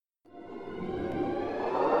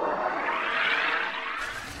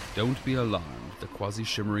Don't be alarmed. The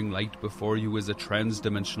quasi-shimmering light before you is a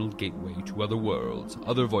trans-dimensional gateway to other worlds,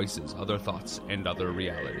 other voices, other thoughts, and other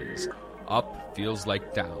realities. Up feels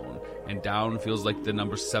like down, and down feels like the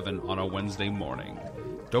number 7 on a Wednesday morning.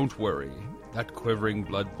 Don't worry. That quivering,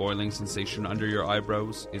 blood-boiling sensation under your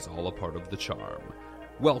eyebrows is all a part of the charm.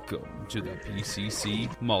 Welcome to the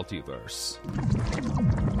PCC Multiverse.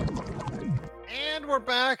 And we're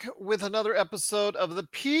back with another episode of the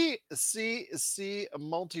PCC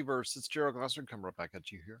Multiverse. It's Gerald Gosser coming right back at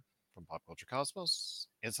you here from Pop Culture Cosmos,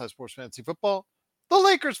 Inside Sports Fantasy Football, the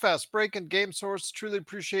Lakers Fast Break, and Game Source. Truly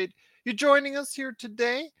appreciate you joining us here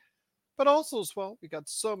today. But also as well, we got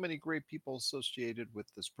so many great people associated with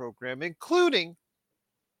this program, including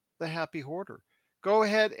the Happy Hoarder. Go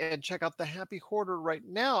ahead and check out the Happy Hoarder right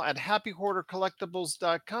now at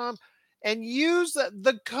happyhoardercollectibles.com. And use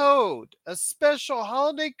the code, a special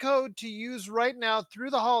holiday code to use right now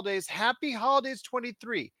through the holidays, Happy Holidays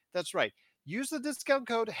 23. That's right. Use the discount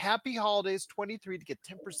code Happy Holidays 23 to get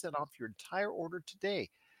 10% off your entire order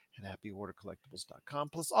today at happyhoardercollectibles.com.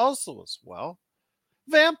 Plus also as well,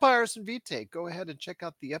 Vampires and Vitae. Go ahead and check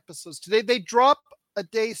out the episodes today. They drop a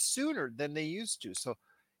day sooner than they used to. So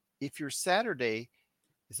if your Saturday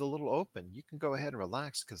is a little open, you can go ahead and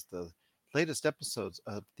relax because the latest episodes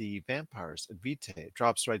of the Vampires and Vitae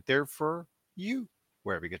drops right there for you,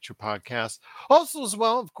 wherever you get your podcasts. Also as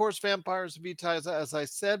well, of course, Vampires and Vitae, as I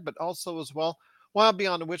said, but also as well, Wild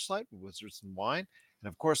Beyond the Witchlight, Wizards and Wine. And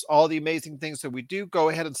of course, all the amazing things that we do. Go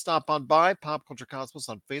ahead and stop on by Pop Culture Cosmos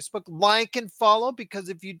on Facebook. Like and follow, because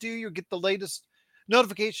if you do, you'll get the latest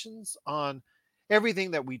notifications on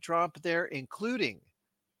everything that we drop there, including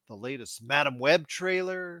the latest Madam Web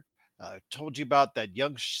trailer. Told you about that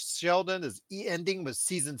Young Sheldon is ending with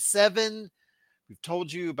season 7. We've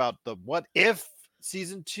told you about the What If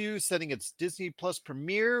season 2 setting its Disney Plus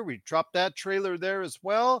premiere. We dropped that trailer there as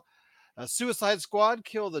well. Suicide Squad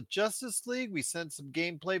Kill the Justice League. We sent some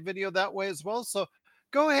gameplay video that way as well. So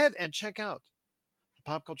go ahead and check out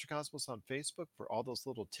Pop Culture Cosmos on Facebook for all those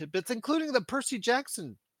little tidbits, including the Percy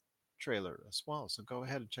Jackson trailer as well. So go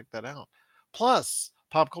ahead and check that out. Plus,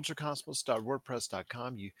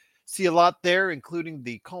 popculturecosmos.wordpress.com. You see a lot there, including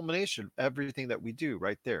the culmination of everything that we do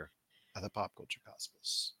right there at the Pop Culture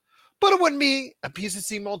Cosmos. But it wouldn't be a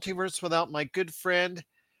PCC Multiverse without my good friend.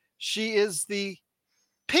 She is the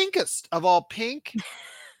pinkest of all pink.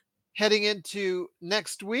 Heading into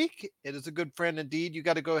next week, it is a good friend indeed. You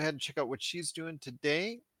got to go ahead and check out what she's doing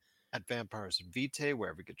today at Vampires and Vitae,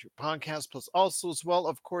 wherever you get your podcast. Plus also as well,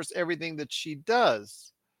 of course, everything that she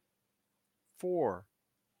does for,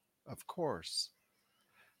 of course,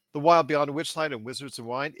 the Wild Beyond the Witchlight and Wizards and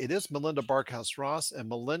Wine. It is Melinda Barkhouse Ross. And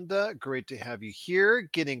Melinda, great to have you here,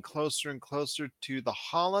 getting closer and closer to the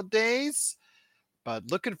holidays.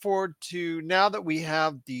 But looking forward to, now that we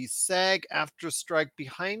have the SAG after strike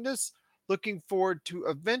behind us, looking forward to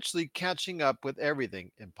eventually catching up with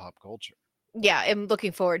everything in pop culture. Yeah, I'm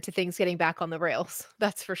looking forward to things getting back on the rails.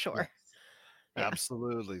 That's for sure. Yeah.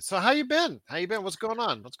 Absolutely. So how you been? What's going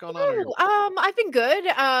on? I've been good.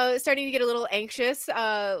 Starting to get a little anxious.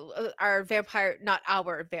 Our vampire, not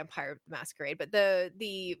our Vampire the Masquerade, but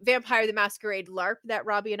the Vampire the Masquerade LARP that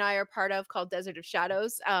Robbie and I are part of, called Desert of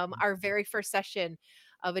Shadows. Our very first session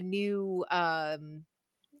of a new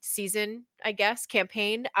season, I guess,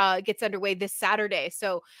 campaign gets underway this Saturday.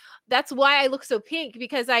 So that's why I look so pink,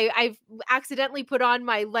 because I've accidentally put on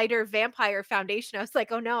my lighter vampire foundation. I was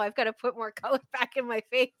like, oh no, I've got to put more color back in my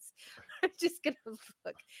face. I'm just gonna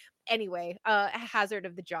look anyway. A hazard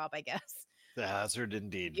of the job, I guess. The hazard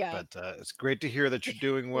indeed. Yeah. But it's great to hear that you're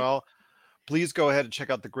doing well. Please go ahead and check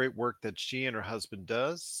out the great work that she and her husband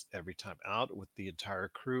does every time out with the entire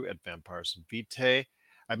crew at Vampires and Vitae.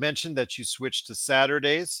 I mentioned that you switched to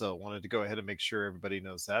Saturdays, so I wanted to go ahead and make sure everybody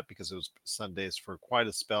knows that, because it was Sundays for quite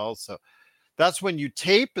a spell. So that's when you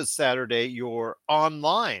tape is Saturday, your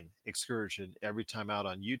online excursion every time out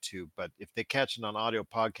on YouTube. But if they catch it on audio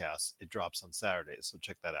podcasts, it drops on Saturdays. So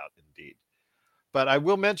check that out indeed. But I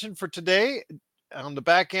will mention for today, on the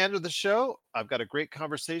back end of the show, I've got a great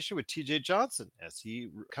conversation with TJ Johnson as he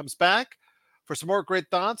comes back for some more great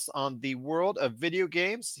thoughts on the world of video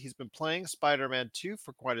games. He's been playing Spider-Man 2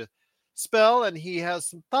 for quite a spell, and he has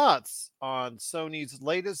some thoughts on Sony's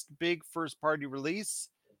latest big first-party release.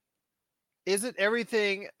 Is it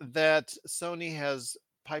everything that Sony has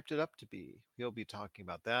piped it up to be? He'll be talking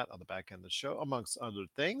about that on the back end of the show, amongst other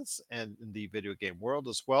things, and in the video game world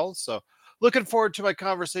as well. So looking forward to my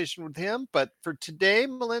conversation with him. But for today,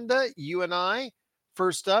 Melinda, you and I,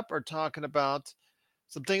 first up, are talking about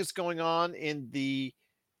some things going on in the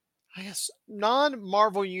I guess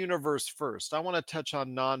non-Marvel universe first. I want to touch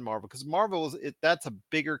on non-Marvel because Marvel that's a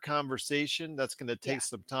bigger conversation. That's going to take Yeah.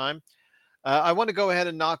 some time. I want to go ahead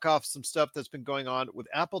and knock off some stuff that's been going on with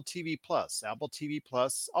Apple TV Plus. Apple TV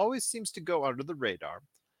Plus always seems to go under the radar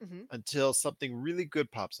Hmm. until something really good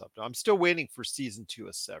pops up. I'm still waiting for season 2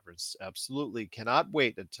 of Severance. Absolutely cannot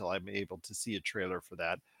wait until I'm able to see a trailer for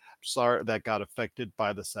that. Sorry that got affected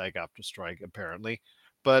by the SAG-AFTRA strike, apparently.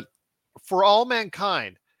 But For All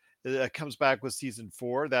Mankind comes back with season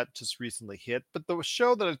 4 that just recently hit. But the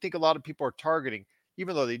show that I think a lot of people are targeting,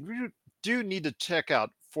 even though do need to check out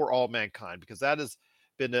For All Mankind, because that has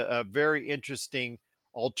been a very interesting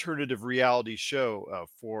alternative reality show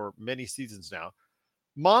for many seasons now.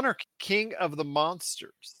 Monarch, King of the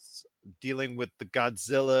Monsters, dealing with the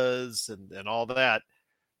Godzillas and all that.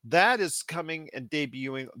 That is coming and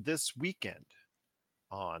debuting this weekend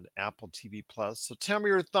on Apple TV Plus. So tell me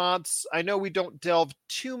your thoughts. I know we don't delve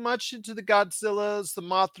too much into the Godzillas, the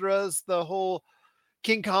Mothras, the whole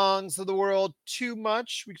King Kongs of the world too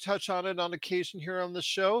much. We touch on it on occasion here on the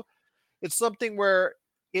show. It's something where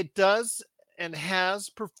it does and has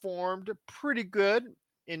performed pretty good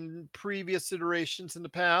in previous iterations in the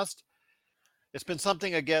past. It's been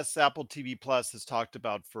something I guess Apple TV Plus has talked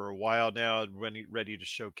about for a while now, ready to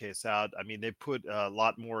showcase out. I mean, they put a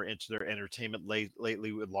lot more into their entertainment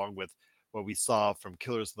lately, along with what we saw from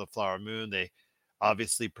Killers of the Flower Moon. They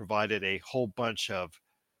obviously provided a whole bunch of,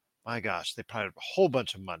 my gosh, they provided a whole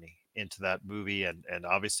bunch of money into that movie, and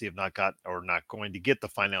obviously have not got or not going to get the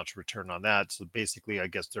financial return on that. So basically, I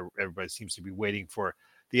guess everybody seems to be waiting for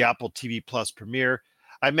the Apple TV Plus premiere.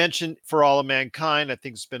 I mentioned For All of Mankind. I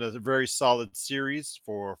think it's been a very solid series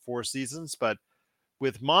for 4 seasons, but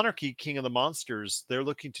with Monarchy, King of the Monsters, they're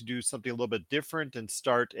looking to do something a little bit different and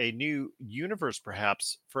start a new universe,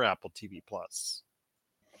 perhaps, for Apple TV Plus.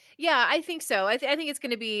 Yeah, I think so. I think it's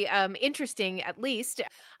going to be interesting. At least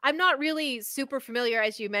I'm not really super familiar,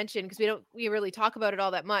 as you mentioned, because we really talk about it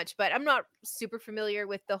all that much. But I'm not super familiar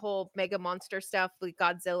with the whole mega monster stuff, like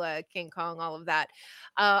Godzilla, King Kong, all of that.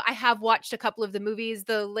 I have watched a couple of the movies.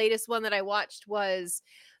 The latest one that I watched was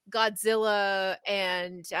Godzilla,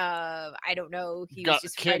 and I don't know. He was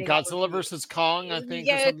just fighting all of Godzilla the. versus Kong, I think,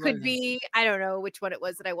 or Yeah, it something like could that. be. I don't know which one it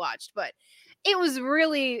was that I watched, but it was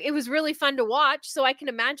really fun to watch. So I can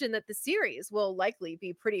imagine that the series will likely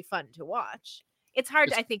be pretty fun to watch. It's hard,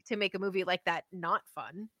 It's I think, to make a movie like that not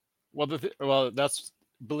fun. well, that's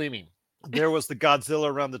believe me. There was the Godzilla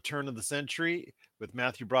around the turn of the century with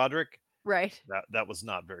Matthew Broderick. Right. That was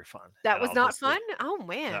not very fun That at was all. not Just fun. Oh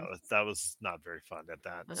man. that was not very fun at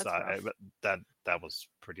that. Oh, So that's rough. that was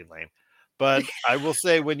pretty lame. But I will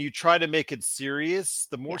say, when you try to make it serious,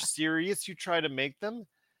 the more Yeah. serious you try to make them,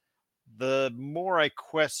 the more I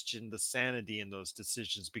question the sanity in those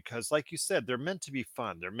decisions, because, like you said, they're meant to be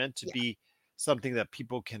fun. They're meant to Yeah. be something that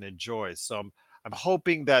people can enjoy. So I'm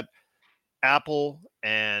hoping that Apple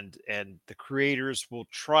and the creators will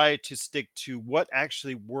try to stick to what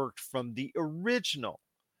actually worked from the original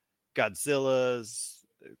Godzilla's,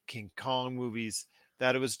 King Kong movies,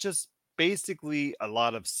 that it was just basically a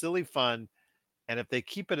lot of silly fun. And if they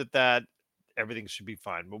keep it at that, everything should be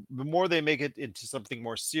fine. But the more they make it into something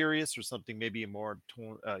more serious, or something maybe a more,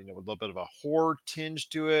 a little bit of a horror tinge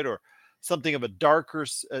to it, or something of a darker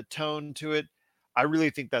tone to it, I really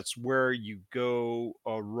think that's where you go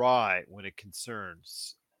awry when it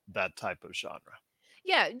concerns that type of genre.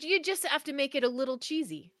 Yeah, you just have to make it a little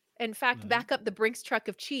cheesy. In fact, Mhm. back up the Brinks truck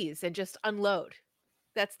of cheese and just unload.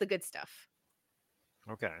 That's the good stuff.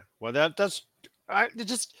 Okay. Well, it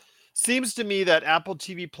just seems to me that Apple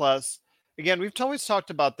TV Plus, again, we've always talked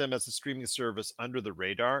about them as a streaming service under the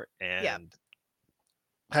radar, Yeah. and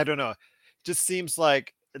I don't know, it just seems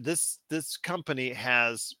like this company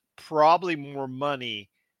has probably more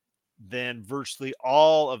money than virtually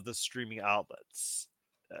all of the streaming outlets,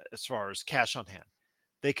 as far as cash on hand.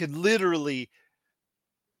 They could literally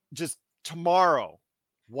just tomorrow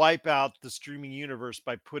wipe out the streaming universe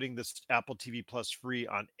by putting this Apple TV Plus free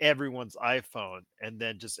on everyone's iPhone, and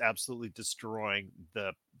then just absolutely destroying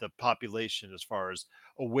the population as far as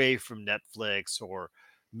away from Netflix or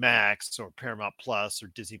Max or Paramount Plus or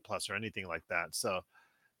Disney Plus or anything like that. So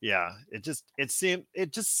yeah, it just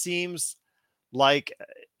seems like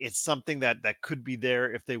it's something that could be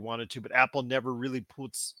there if they wanted to, but Apple never really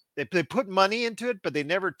they put money into it, but they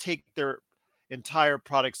never take their entire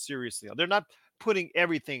product seriously. They're not putting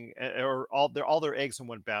everything, or all their eggs in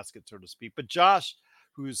one basket, so to speak. But Josh,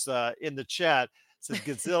 who's in the chat, says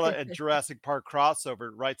Godzilla and Jurassic Park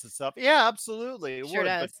crossover writes itself. Yeah, absolutely, it Sure would.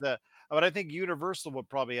 does. But I think Universal would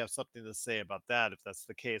probably have something to say about that if that's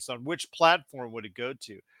the case. On which platform would it go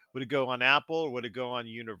to? Would it go on Apple or would it go on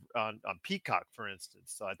on Peacock, for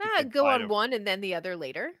instance? So I think they'd Go fight on over. one and then the other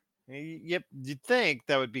later. Yep, you'd think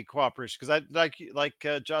that would be cooperation because I like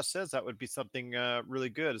Josh says that would be something really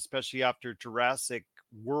good, especially after Jurassic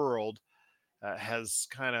World has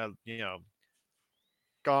kind of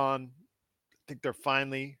gone. I think they're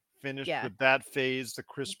finally finished Yeah. with that phase. The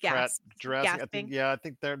Chris Pratt Jurassic. I think Gasping. I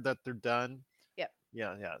think they're done. Yep.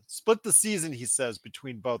 Yeah. Split the season, he says,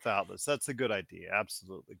 between both outlets. That's a good idea.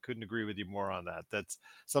 Absolutely. Couldn't agree with you more on that. That's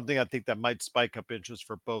something I think that might spike up interest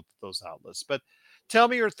for both of those outlets. But tell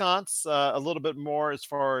me your thoughts a little bit more as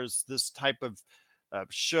far as this type of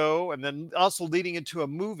show, and then also leading into a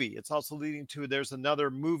movie. It's also leading to there's another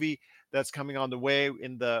movie that's coming on the way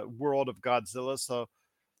in the world of Godzilla. So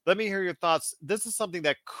let me hear your thoughts. This is something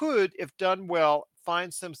that could, if done well,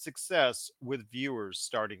 find some success with viewers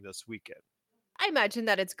starting this weekend. I imagine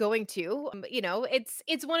that it's going to.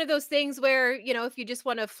 It's one of those things where, if you just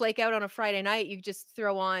want to flake out on a Friday night, you just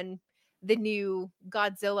throw on the new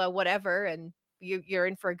Godzilla whatever and you're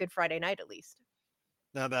in for a good Friday night at least.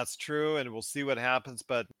 Now that's true, and we'll see what happens.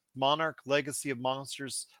 But Monarch Legacy of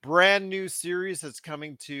Monsters, brand new series that's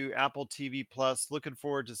coming to Apple TV Plus. Looking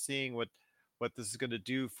forward to seeing what this is going to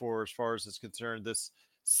do for as far as it's concerned. This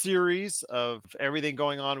series of everything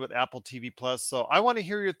going on with Apple TV Plus. So I want to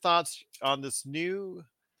hear your thoughts on this new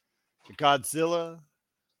Godzilla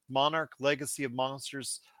Monarch Legacy of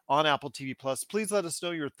Monsters on Apple TV Plus. Please let us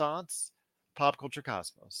know your thoughts.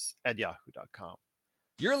 PopCultureCosmos at yahoo.com.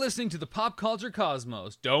 You're listening to the Pop Culture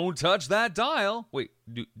Cosmos. Don't touch that dial. Wait,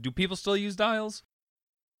 do people still use dials?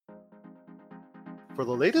 For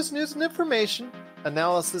the latest news and information,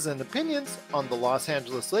 analysis and opinions on the Los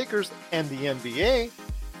Angeles Lakers and the NBA,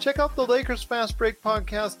 check out the Lakers Fast Break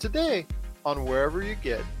podcast today on wherever you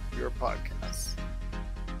get your podcasts.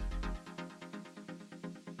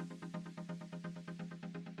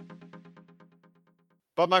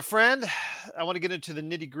 But my friend, I want to get into the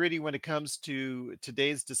nitty gritty when it comes to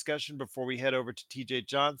today's discussion before we head over to TJ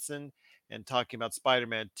Johnson and talking about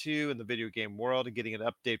Spider-Man 2 and the video game world and getting an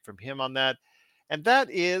update from him on that. And that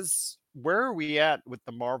is, where are we at with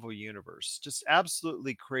the Marvel Universe? Just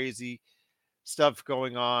absolutely crazy stuff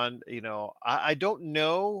going on. I don't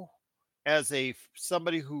know, as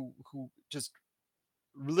somebody who just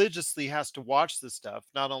religiously has to watch this stuff,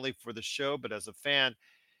 not only for the show, but as a fan,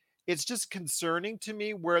 it's just concerning to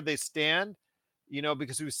me where they stand,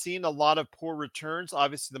 because we've seen a lot of poor returns.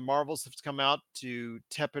 Obviously, the Marvels have come out to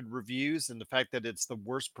tepid reviews, and the fact that it's the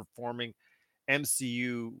worst performing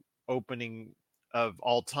MCU opening of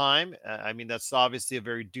all time. I mean, that's obviously a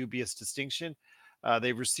very dubious distinction.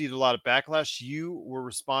 They've received a lot of backlash. You were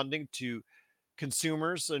responding to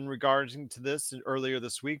consumers in regarding to this earlier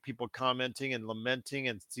this week, people commenting and lamenting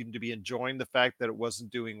and seem to be enjoying the fact that it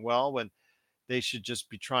wasn't doing well when they should just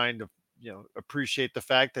be trying to, appreciate the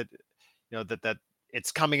fact that, that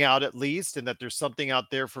it's coming out at least, and that there's something out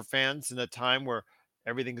there for fans in a time where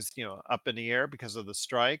everything is, up in the air because of the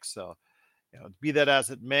strike. So, be that as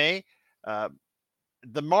it may,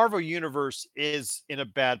 the Marvel universe is in a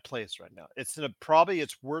bad place right now. It's in probably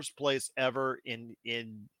its worst place ever in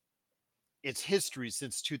its history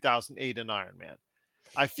since 2008 and Iron Man.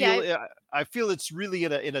 I feel Yeah, I feel it's really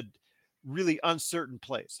in a really uncertain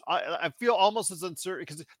place. I feel almost as uncertain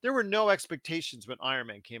because there were no expectations when Iron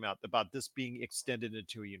Man came out about this being extended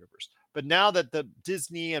into a universe. But now that the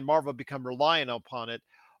Disney and Marvel become reliant upon it,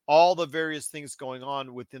 all the various things going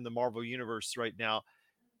on within the Marvel universe right now,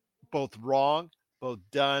 both wrong, both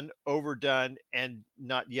done, overdone, and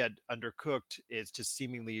not yet undercooked, is just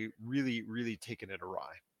seemingly really, really taking it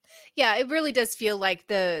awry. yeah, it really does feel like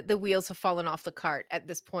the wheels have fallen off the cart at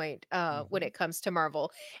this point when Mhm. it comes to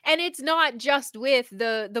Marvel. And it's not just with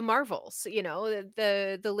the Marvels,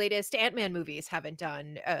 the latest Ant-Man movies haven't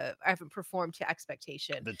performed to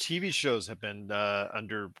expectation. The TV shows have been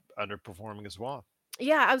underperforming as well.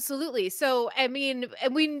 Yeah, absolutely. So, I mean,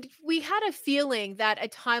 and we had a feeling that a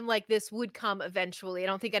time like this would come eventually. I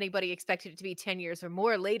don't think anybody expected it to be 10 years or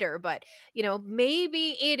more later, but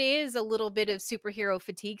maybe it is a little bit of superhero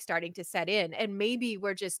fatigue starting to set in, and maybe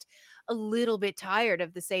we're just a little bit tired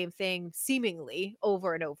of the same thing seemingly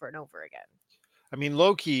over and over and over again. I mean,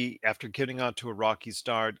 Loki, after getting onto a rocky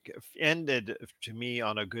start, ended to me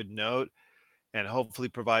on a good note and hopefully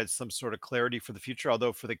provides some sort of clarity for the future.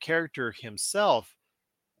 Although for the character himself,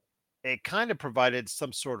 it kind of provided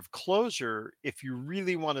some sort of closure if you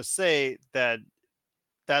really want to say that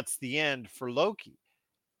that's the end for Loki.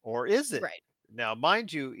 Or is it? Right. Now,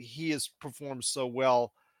 mind you, he has performed so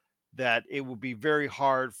well that it will be very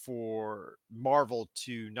hard for Marvel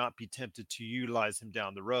to not be tempted to utilize him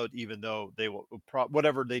down the road, even though they will,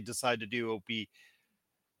 whatever they decide to do, will be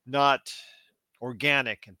not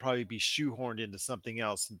organic and probably be shoehorned into something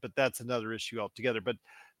else. But that's another issue altogether. But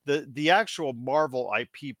the actual Marvel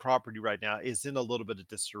IP property right now is in a little bit of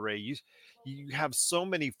disarray. You have so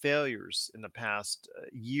many failures in the past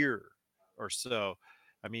year or so.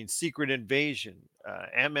 I mean, Secret Invasion,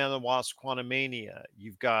 Ant-Man and the Wasp, Quantumania.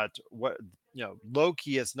 You've got what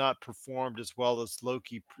Loki has not performed as well as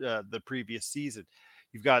Loki the previous season.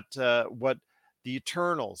 You've got what the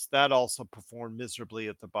Eternals, that also performed miserably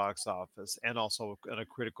at the box office and also in a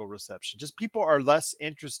critical reception. Just people are less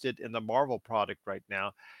interested in the Marvel product right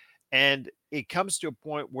now. And it comes to a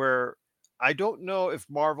point where I don't know if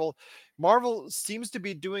Marvel seems to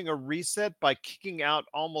be doing a reset by kicking out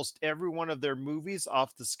almost every one of their movies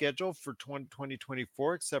off the schedule for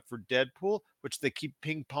 2024 except for Deadpool, which they keep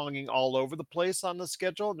ping-ponging all over the place on the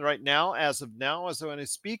schedule. And right now, as I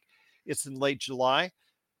speak, it's in late July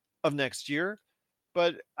of next year.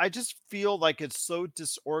 But I just feel like it's so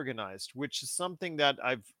disorganized, which is something that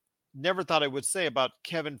I've never thought I would say about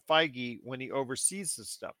Kevin Feige when he oversees this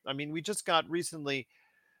stuff. I mean, we just got recently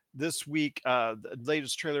this week the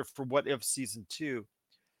latest trailer for What If season 2,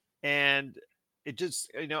 and it just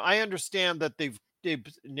I understand that they've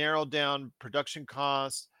narrowed down production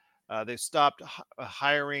costs. They've stopped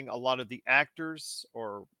hiring a lot of the actors,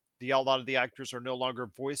 or a lot of the actors are no longer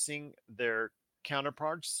voicing their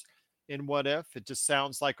counterparts in What If. It just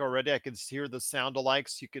sounds like already I can hear the sound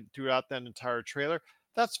alikes you could throughout that entire trailer.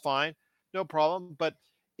 That's fine, no problem. But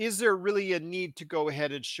is there really a need to go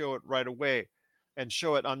ahead and show it right away and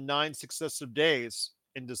show it on 9 successive days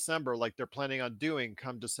in December, like they're planning on doing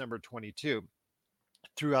come December 22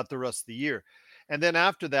 throughout the rest of the year? And then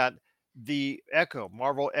after that, the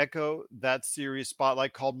Marvel Echo, that series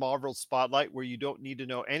Spotlight called Marvel Spotlight, where you don't need to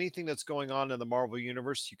know anything that's going on in the Marvel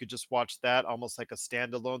universe. You could just watch that almost like a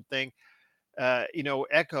standalone thing.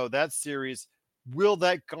 Echo, that series, will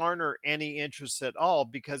that garner any interest at all?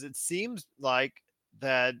 Because it seems like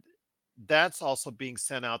that that's also being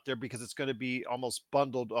sent out there because it's going to be almost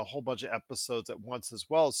bundled a whole bunch of episodes at once as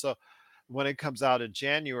well. So when it comes out in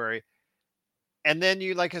January, and then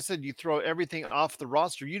you, like I said, you throw everything off the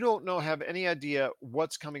roster. You don't have any idea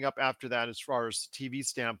what's coming up after that as far as TV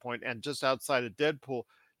standpoint. And just outside of Deadpool,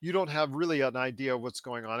 you don't have really an idea what's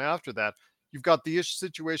going on after that. You've got the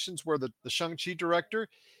situations where the Shang-Chi director,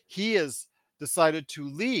 he has decided to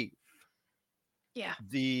leave Yeah.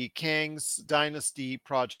 the Kang's Dynasty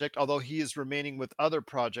project, although he is remaining with other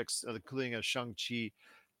projects, including a Shang-Chi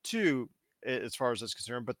 2, as far as that's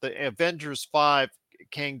concerned. But the Avengers 5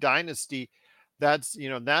 Kang Dynasty, that's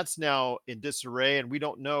now in disarray, and we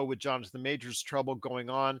don't know with Jonathan Majors' trouble going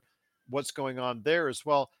on, what's going on there as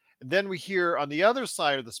well. And then we hear on the other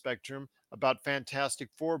side of the spectrum about Fantastic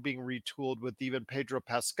Four being retooled with even Pedro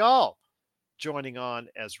Pascal joining on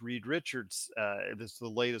as Reed Richards. This is the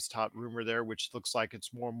latest hot rumor there, which looks like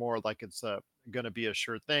it's more and more like it's going to be a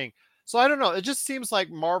sure thing. So I don't know. It just seems like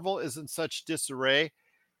Marvel is in such disarray,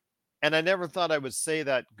 and I never thought I would say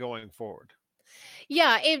that going forward.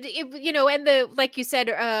 Yeah, and the like you said,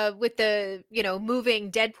 with the moving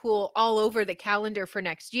Deadpool all over the calendar for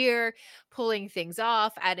next year, pulling things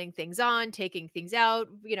off, adding things on, taking things out.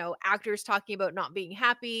 Actors talking about not being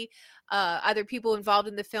happy, other people involved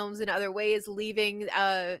in the films in other ways leaving,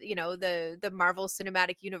 the Marvel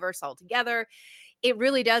Cinematic Universe altogether. It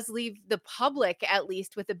really does leave the public, at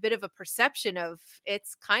least, with a bit of a perception of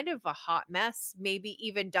it's kind of a hot mess, maybe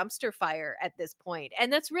even dumpster fire at this point.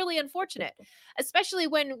 And that's really unfortunate, especially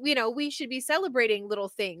when, we should be celebrating little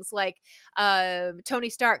things like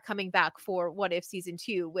Tony Stark coming back for What If season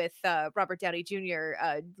 2 with Robert Downey Jr.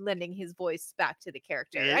 Lending his voice back to the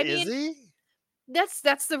character. I Is mean, he?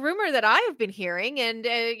 that's the rumor that I have been hearing, and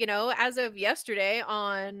as of yesterday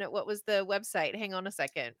on what was the website? Hang on a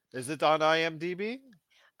second. Is it on IMDb?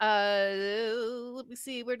 Let me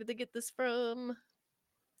see. Where did they get this from?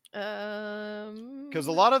 Because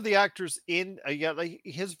a Um, lot of the actors in, like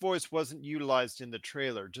his voice wasn't utilized in the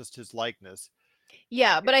trailer, just his likeness.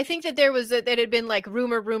 yeah, but I think that that had been like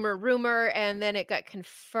rumor, and then it got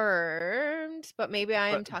confirmed. But maybe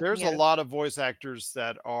I But am there's talking a out of lot of voice actors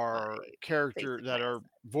that my are basic that math. are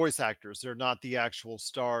voice actors. They're not the actual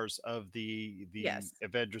stars of the Yes.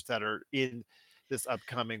 Avengers that are in this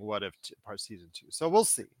upcoming What If part season 2. So we'll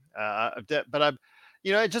see. But I'm,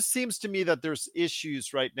 it just seems to me that there's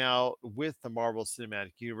issues right now with the Marvel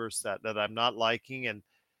Cinematic Universe that I'm not liking. And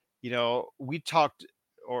we talked,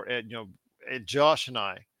 or Josh and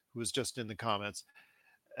I, who was just in the comments,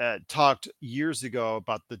 talked years ago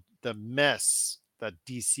about the mess that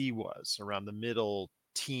DC was around the middle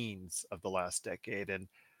teens of the last decade, and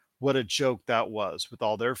what a joke that was with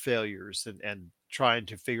all their failures and trying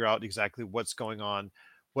to figure out exactly what's going on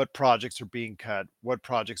what projects are being cut, what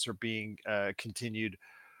projects are being continued,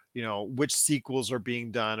 which sequels are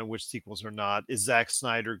being done and which sequels are not. Is Zack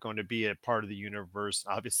Snyder going to be a part of the universe?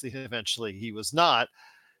 Obviously, eventually he was not.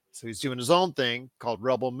 So he's doing his own thing called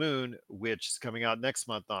Rebel Moon, which is coming out next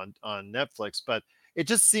month on Netflix. But it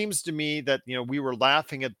just seems to me that we were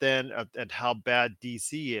laughing at then at how bad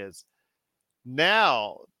DC is.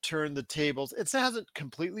 Now turn the tables. It hasn't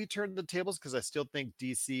completely turned the tables because I still think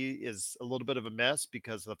DC is a little bit of a mess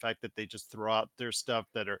because of the fact that they just throw out their stuff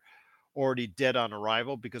that are already dead on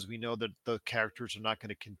arrival, because we know that the characters are not going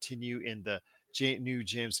to continue in the new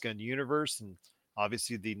James Gunn universe, and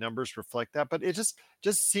obviously the numbers reflect that. But it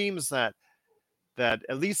just seems that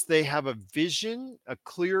at least they have a vision, a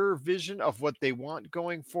clearer vision of what they want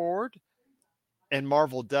going forward, and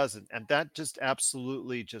Marvel doesn't, and that just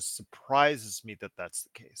absolutely just surprises me that that's the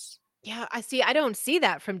case. Yeah, I don't see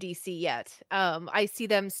that from DC yet. I see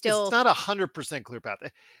them It's still. not 100% clear path.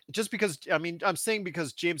 Just because, I mean, I'm saying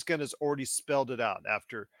because James Gunn has already spelled it out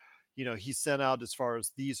after, he sent out as far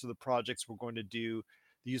as these are the projects we're going to do.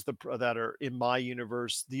 These are that are in my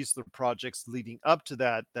universe. These are the projects leading up to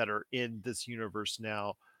that are in this universe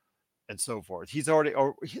now, and so forth. He's already,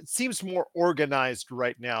 or it seems more organized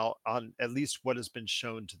right now on at least what has been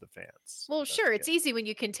shown to the fans. Well, That's sure, the it's case. easy when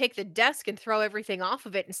you can take the desk and throw everything off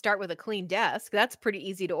of it and start with a clean desk. That's pretty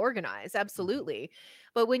easy to organize, Mhm. absolutely.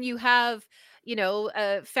 But when you have,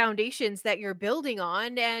 foundations that you're building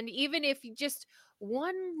on, and even if just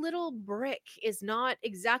one little brick is not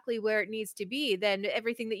exactly where it needs to be, then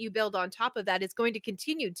everything that you build on top of that is going to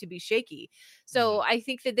continue to be shaky. So Mhm. I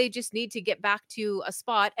think that they just need to get back to a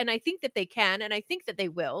spot, and I think that they can, and I think that they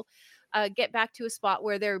will get back to a spot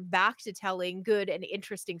where they're back to telling good and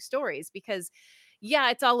interesting stories. Because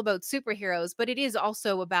yeah, it's all about superheroes, but it is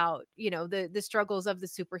also about the struggles of the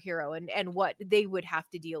superhero, and what they would have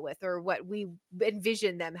to deal with, or what we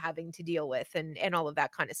envision them having to deal with, and all of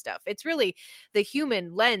that kind of stuff. It's really the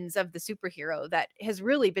human lens of the superhero that has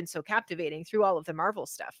really been so captivating through all of the Marvel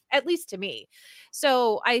stuff, at least to me.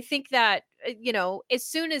 So I think that as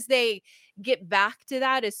soon as they get back to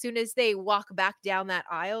that, as soon as they walk back down that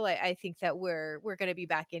aisle, I think that we're going to be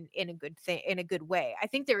back in a good thing, in a good way. I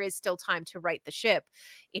think there is still time to right the ship.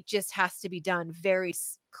 It just has to be done very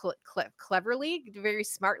cleverly, very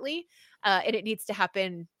smartly, and it needs to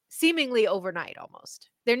happen seemingly overnight. Almost,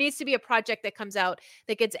 there needs to be a project that comes out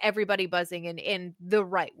that gets everybody buzzing in the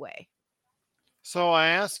right way. So I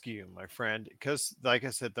ask you, my friend, because like I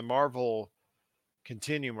said, the Marvel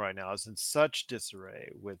continuum right now is in such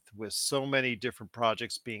disarray with so many different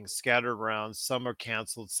projects being scattered around. Some are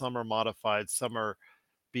canceled, some are modified, some are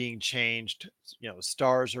being changed.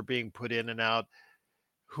 Stars are being put in and out.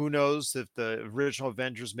 Who knows if the original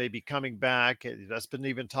Avengers may be coming back? That's been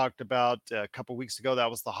even talked about a couple weeks ago.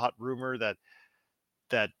 That was the hot rumor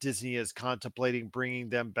that Disney is contemplating bringing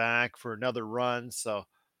them back for another run. So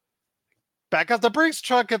back up the brakes,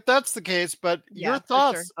 truck, if that's the case. But your Yeah, for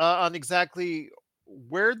sure. thoughts on exactly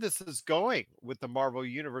where this is going with the Marvel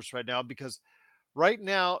universe right now? Because right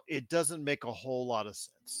now it doesn't make a whole lot of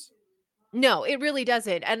sense. No, it really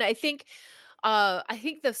doesn't. And I think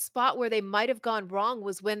the spot where they might have gone wrong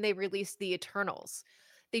was when they released the Eternals.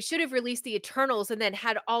 They should have released the Eternals and then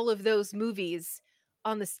had all of those movies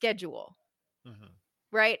on the schedule, Mhm.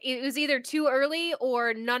 right? It was either too early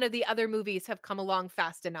or none of the other movies have come along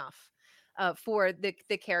fast enough for the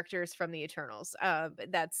characters from the Eternals.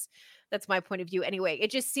 That's my point of view anyway.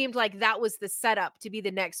 It just seemed like that was the setup to be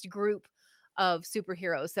the next group of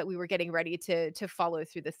superheroes that we were getting ready to follow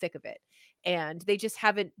through the thick of it, and they just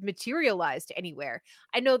haven't materialized anywhere.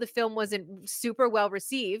 I know the film wasn't super well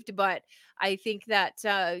received, but I think that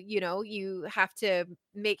you have to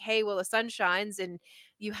make hay while the sun shines, and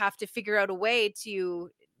you have to figure out a way to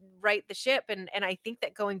right the ship. And I think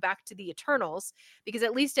that going back to the Eternals, because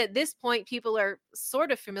at least at this point people are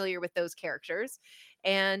sort of familiar with those characters,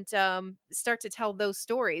 and start to tell those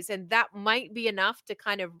stories, and that might be enough to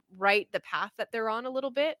kind of right the path that they're on a little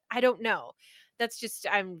bit. I don't know. That's just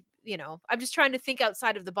I'm just trying to think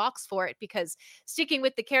outside of the box for it, because sticking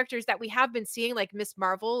with the characters that we have been seeing, like Miss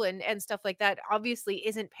Marvel and stuff like that, obviously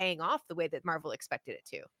isn't paying off the way that Marvel expected it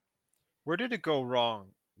to. Where did it go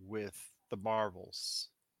wrong with the Marvels,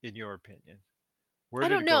 in your opinion? Where I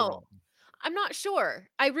did don't it go know. wrong? I'm not sure.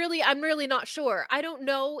 I'm really not sure. I don't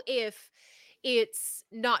know if it's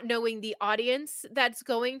not knowing the audience that's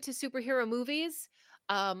going to superhero movies.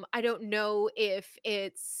 I don't know if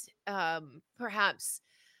it's perhaps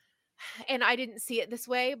and I didn't see it this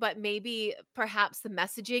way, but maybe perhaps the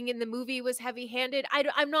messaging in the movie was heavy-handed.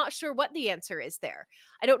 I'm not sure what the answer is there.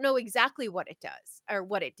 I don't know exactly what it does or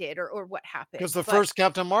what it did or what Because happened, the but first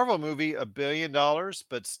Captain Marvel movie, $1 billion,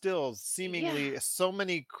 but still yeah, seemingly so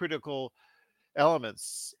many critical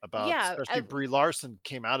elements about, yeah, especially Brie Larson,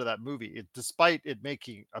 came out of that movie, despite it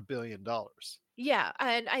making $1 billion. yeah,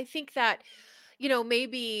 and I think that,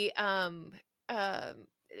 maybe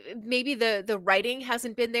maybe the writing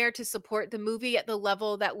hasn't been there to support the movie at the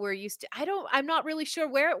level that we're used to. I'm not really sure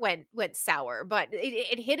where it went sour, but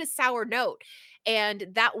it hit a sour note, and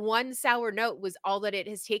that one sour note was all that it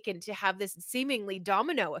has taken to have this seemingly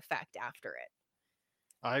domino effect after it.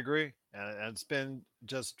 I agree. And it's been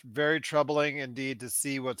just very troubling indeed to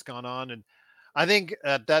see what's gone on. And I think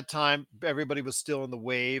at that time, everybody was still in the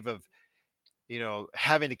wave of,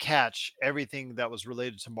 having to catch everything that was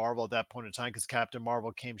related to Marvel at that point in time, because Captain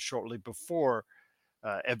Marvel came shortly before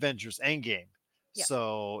Avengers Endgame. Yeah.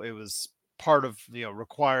 So it was part of,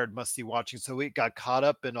 required must see watching. So we got caught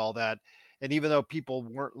up in all that. And even though people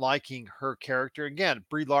weren't liking her character, again,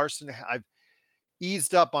 Brie Larson, I've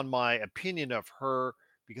eased up on my opinion of her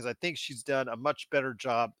because I think she's done a much better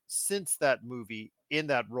job since that movie in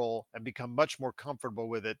that role and become much more comfortable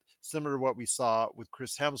with it, similar to what we saw with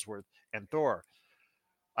Chris Hemsworth and Thor.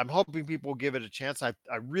 I'm hoping people will give it a chance. I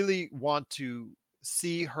really want to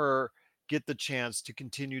see her get the chance to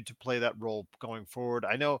continue to play that role going forward.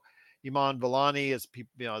 I know Iman Vellani as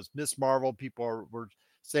people, as Miss Marvel, were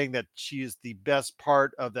saying that she is the best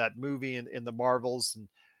part of that movie in the Marvels, and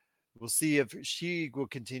we'll see if she will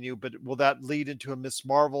continue. But will that lead into a Miss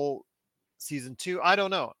Marvel season 2? I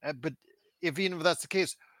don't know. But even if that's the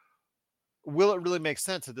case, will it really make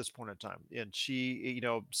sense at this point in time? And she,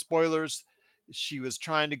 spoilers, she was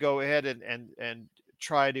trying to go ahead and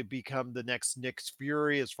try to become the next Nick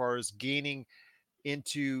Fury as far as gaining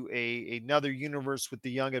into another universe with the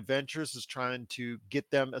Young Adventures, is trying to get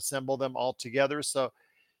them, assemble them all together. So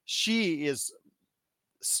she is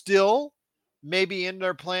still maybe in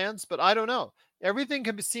their plans, but I don't know. Everything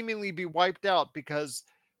can seemingly be wiped out because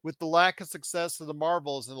with the lack of success of the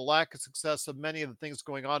Marvels and the lack of success of many of the things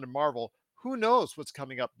going on in Marvel, who knows what's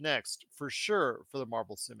coming up next for sure for the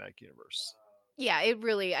Marvel Cinematic Universe. Yeah, it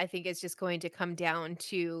really, I think, is just going to come down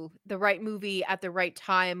to the right movie at the right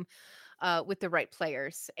time, with the right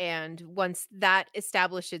players. And once that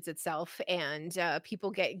establishes itself and people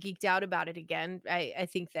get geeked out about it again, I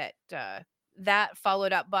think that that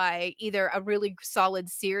followed up by either a really solid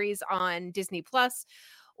series on Disney Plus,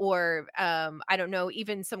 or I don't know,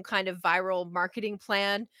 even some kind of viral marketing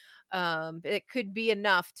plan. It could be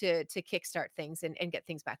enough to kickstart things and get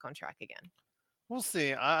things back on track again. We'll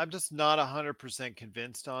see. I'm just not 100%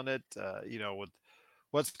 convinced on it. With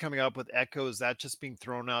what's coming up with Echo, is that just being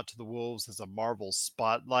thrown out to the wolves as a Marvel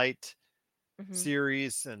spotlight Hmm.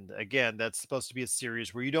 series? And again, that's supposed to be a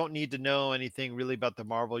series where you don't need to know anything really about the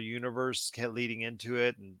Marvel universe leading into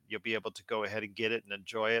it, and you'll be able to go ahead and get it and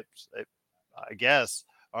enjoy it. I guess.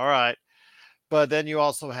 All right. But then you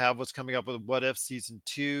also have what's coming up with What If season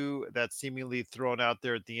 2, that's seemingly thrown out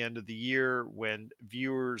there at the end of the year when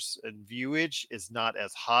viewers and viewage is not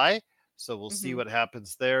as high. So we'll see Hmm. what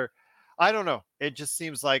happens there. I don't know. It just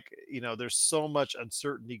seems like, there's so much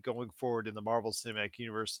uncertainty going forward in the Marvel Cinematic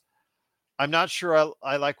Universe. I'm not sure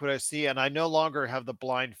I like what I see, and I no longer have the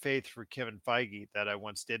blind faith for Kevin Feige that I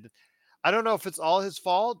once did. I don't know if it's all his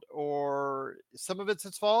fault or some of it's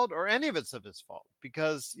his fault or any of it's of his fault,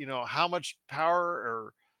 because how much power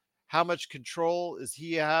or how much control does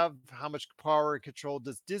he have? How much power and control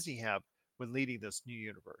does Disney have when leading this new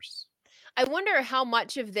universe? I wonder how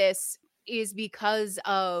much of this is because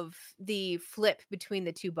of the flip between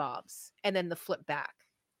the two Bobs and then the flip back.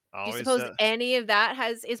 Do you Always suppose any of that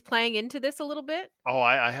has is playing into this a little bit? Oh,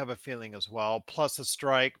 I have a feeling as well. Plus a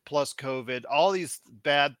strike, plus COVID, all these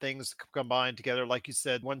bad things combined together. Like you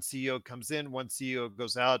said, one CEO comes in, one CEO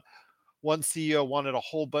goes out. One CEO wanted a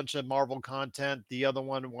whole bunch of Marvel content. The other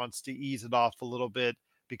one wants to ease it off a little bit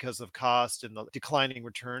because of cost and the declining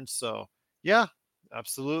returns. So, yeah,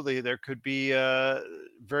 absolutely. There could be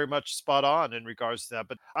very much spot on in regards to that.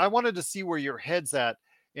 But I wanted to see where your head's at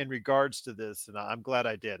in regards to this. And I'm glad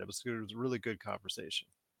I did. It was a really good conversation.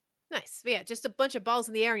 Nice. Yeah, just a bunch of balls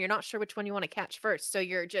in the air and you're not sure which one you want to catch first. So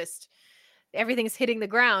you're just everything's hitting the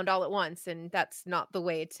ground all at once, and that's not the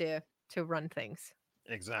way to run things.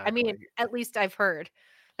 I mean, Exactly. at least I've heard.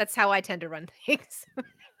 That's how I tend to run things.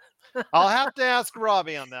 I'll have to ask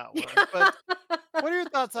Robbie on that one. But what are your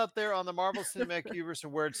thoughts out there on the Marvel Cinematic Universe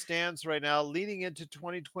and where it stands right now leading into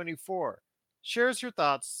 2024? Share us your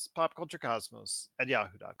thoughts, popculturecosmos at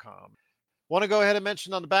yahoo.com. Want to go ahead and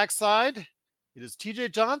mention on the backside, it is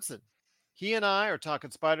TJ Johnson He and I are talking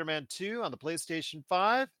Spider-Man 2 on the PlayStation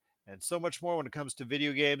 5 and so much more when it comes to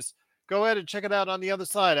video games. Go ahead and check it out on the other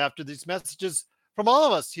side after these messages from all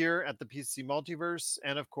of us here at the PCC Multiverse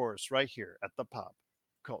and, of course, right here at the Pop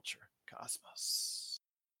Culture Cosmos.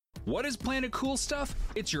 What is Planet Cool Stuff?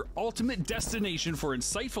 It's your ultimate destination for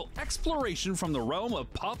insightful exploration from the realm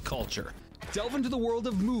of pop culture. Delve into the world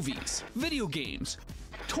of movies, video games,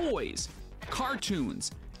 toys, cartoons,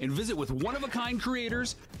 and visit with one-of-a-kind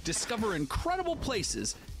creators, discover incredible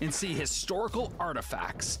places, and see historical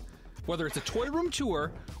artifacts. Whether it's a toy room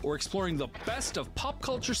tour or exploring the best of pop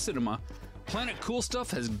culture cinema, Planet Cool Stuff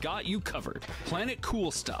has got you covered. Planet Cool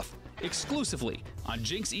Stuff, exclusively on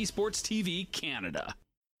Jinx Esports TV Canada.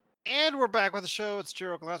 And we're back with the show. It's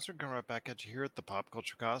Gerald Glasser coming right back at you here at the Pop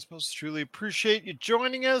Culture Cosmos. Truly appreciate you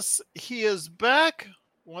joining us. He is back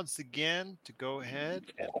once again to go ahead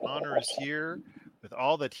and honor us here with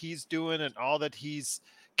all that he's doing and all that he's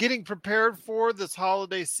getting prepared for this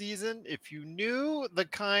holiday season. If you knew the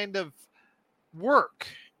kind of work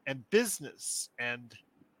and business and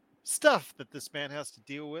stuff that this man has to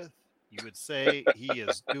deal with, you would say he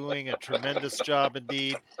is doing a tremendous job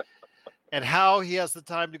indeed. And how he has the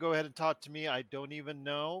time to go ahead and talk to me, I don't even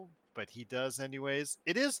know, but he does anyways.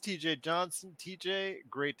 It is TJ Johnson. TJ,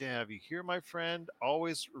 great to have you here, my friend.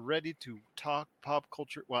 Always ready to talk pop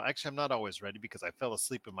culture. Well, actually, I'm not always ready because I fell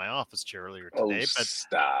asleep in my office chair earlier today. But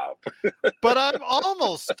Stop. but I'm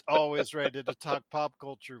almost always ready to talk pop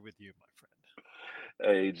culture with you, my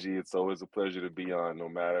friend. Hey, G, it's always a pleasure to be on, no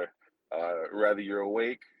matter whether you're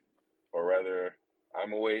awake or whether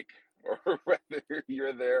I'm awake or whether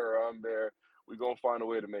you're there or I'm there. We're going to find a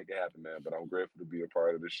way to make it happen, man. But I'm grateful to be a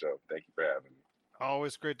part of the show. Thank you for having me.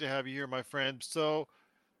 Always great to have you here, my friend. So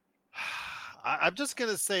I'm just going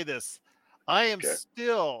to say this. I am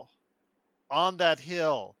still on that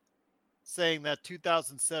hill saying that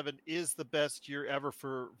 2007 is the best year ever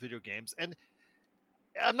for video games. And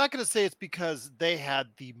I'm not going to say it's because they had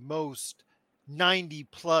the most 90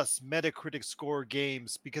 plus Metacritic score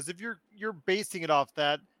games, because if you're basing it off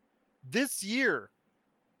that, this year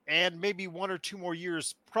and maybe 1 or 2 more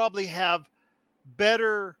years probably have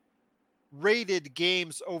better rated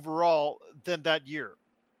games overall than that year.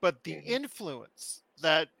 But the influence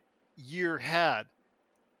that year had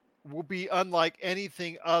will be unlike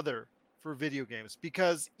anything other for video games,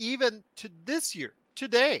 because even to this year,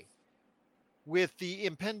 today, with the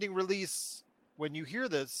impending release, when you hear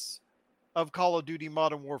this, of Call of Duty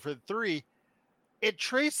Modern Warfare 3, it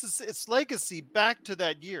traces its legacy back to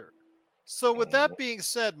that year. So with that being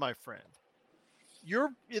said, my friend,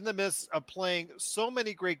 you're in the midst of playing so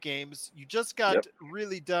many great games. You just got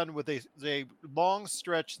really done with a long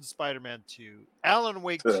stretch in Spider-Man 2. Alan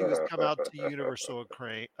Wake 2 has come out to universal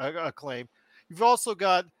acclaim. You've also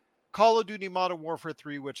got Call of Duty Modern Warfare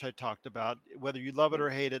 3, which I talked about. Whether you love it or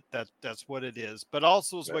hate it, that's what it is. But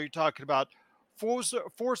also is what you're talking about. Forza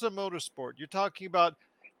Motorsport. You're talking about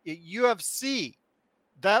UFC.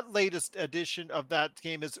 That latest edition of that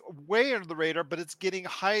game is way under the radar, but it's getting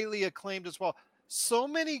highly acclaimed as well. So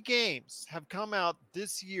many games have come out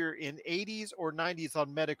this year in 80s or 90s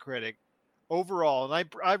on Metacritic overall. And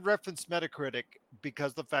I reference Metacritic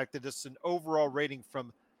because the fact that it's an overall rating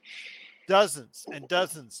from dozens and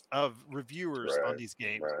dozens of reviewers on these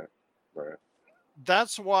games. Right.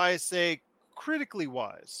 That's why I say critical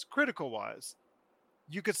wise,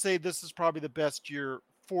 you could say this is probably the best year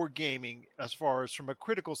for gaming as far as from a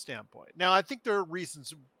critical standpoint. Now, I think there are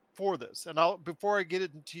reasons for this. And before I get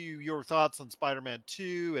into your thoughts on Spider-Man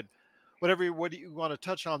 2 and what you want to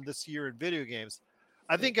touch on this year in video games,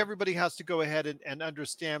 I think everybody has to go ahead and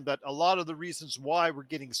understand that a lot of the reasons why we're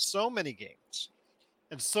getting so many games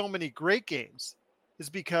and so many great games is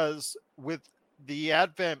because with the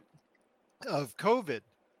advent of COVID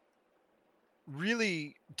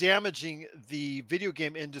really damaging the video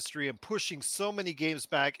game industry and pushing so many games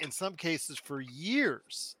back, in some cases for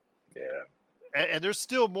years. Yeah. And there's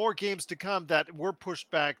still more games to come that were pushed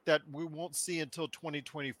back that we won't see until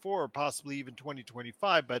 2024 or possibly even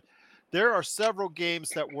 2025. But there are several games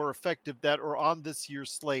that were effective that are on this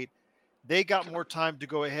year's slate. They got more time to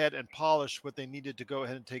go ahead and polish what they needed to go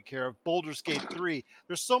ahead and take care of. Baldur's Gate 3.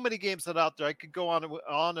 There's so many games that are out there. I could go on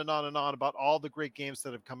and on about all the great games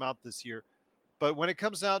that have come out this year. But when it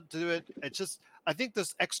comes out to it, I think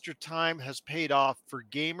this extra time has paid off for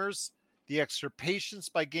gamers. The extra patience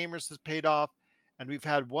by gamers has paid off. And we've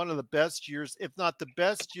had one of the best years, if not the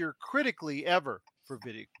best year critically ever for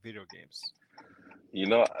video games. You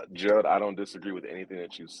know, Gerald, I don't disagree with anything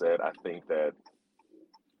that you said. I think that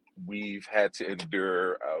we've had to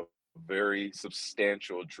endure a very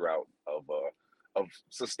substantial drought of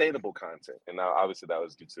sustainable content. And now obviously that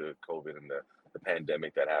was due to COVID and the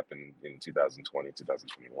pandemic that happened in 2020,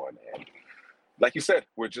 2021. And like you said,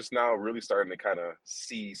 we're just now really starting to kind of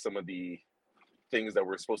see some of the things that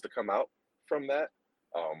were supposed to come out from that.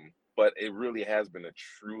 But it really has been a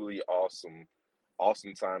truly awesome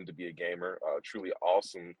time to be a gamer. Truly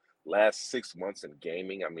awesome last 6 months in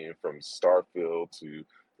gaming. I mean, from Starfield to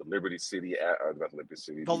the Liberty City, not Liberty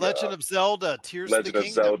City, The Legend of Zelda, Tears Legend of the of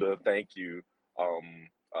Kingdom. Zelda. Thank you.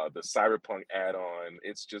 The Cyberpunk add-on.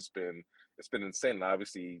 It's been insane. And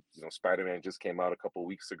obviously, Spider-Man just came out a couple of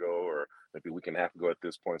weeks ago, or maybe a week and a half ago at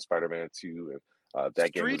this point. Spider-Man 2, and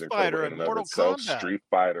that game was Street Fighter incredible in and and of Mortal itself. Kombat. Street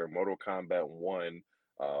Fighter, Mortal Kombat 1.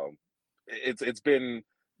 It's been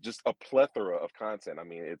just a plethora of content. I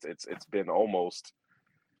mean, it's been almost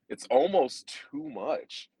too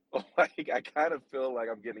much. Like, I kind of feel like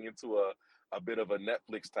I'm getting into a bit of a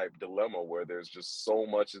Netflix type dilemma where there's just so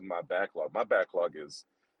much in my backlog. My backlog is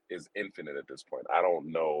infinite at this point. I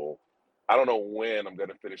don't know when I'm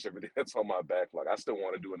gonna finish everything that's on my backlog. I still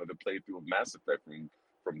want to do another playthrough of Mass Effect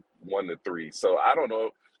from 1 to 3. So I don't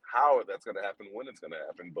know how that's gonna happen, when it's gonna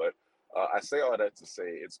happen, but I say all that to say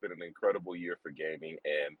it's been an incredible year for gaming.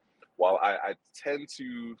 And while I tend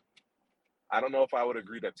to, I don't know if I would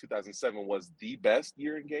agree that 2007 was the best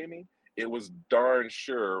year in gaming. It was darn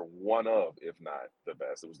sure one of, if not the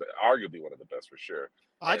best. It was arguably one of the best for sure.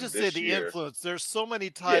 I And just say this the year, influence. There's so many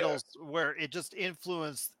titles where it just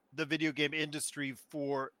influenced the video game industry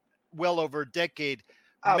for well over a decade.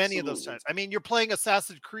 Many of those absolutely, times. I mean, you're playing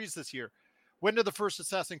Assassin's Creed this year. When did the first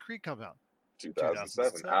Assassin's Creed come out?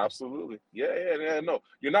 2007, absolutely. Yeah, no,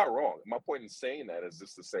 you're not wrong. My point in saying that is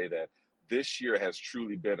just to say that this year has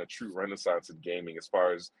truly been a true renaissance in gaming as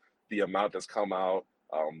far as the amount that's come out,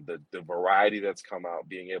 the variety that's come out,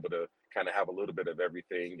 being able to kind of have a little bit of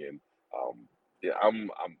everything. And yeah,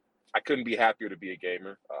 I couldn't be happier to be a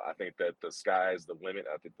gamer. I think that the sky is the limit.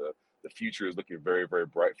 I think the future is looking very, very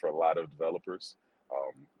bright for a lot of developers.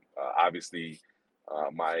 Obviously,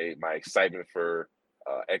 my excitement for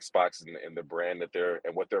Xbox and the brand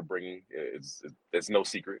and what they're bringing it's no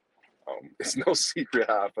secret. It's no secret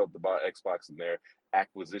how I felt about Xbox and their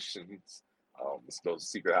acquisitions. It's no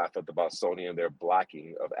secret how I felt about Sony and their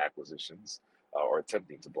blocking of acquisitions or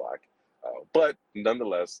attempting to block. But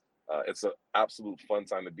nonetheless, it's an absolute fun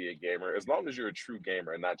time to be a gamer, as long as you're a true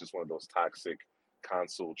gamer and not just one of those toxic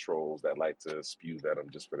console trolls that like to spew venom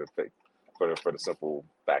just for the simple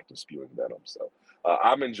fact of spewing venom. So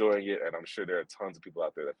I'm enjoying it, and I'm sure there are tons of people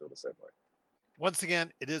out there that feel the same way. Once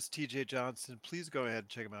again, it is TJ Johnson. Please go ahead and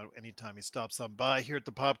check him out anytime he stops on by here at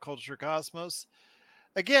the Pop Culture Cosmos.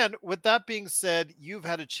 Again, with that being said, you've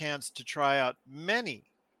had a chance to try out many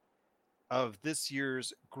of this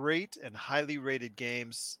year's great and highly rated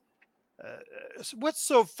games. What's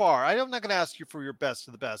so far? I'm not going to ask you for your best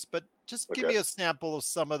of the best, but just give me a sample of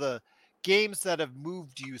some of the games that have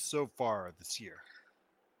moved you so far this year.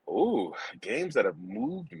 Oh, games that have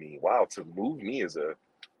moved me. Wow, to move me is a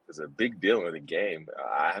big deal in a game.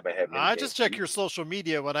 I haven't had many. I just check your social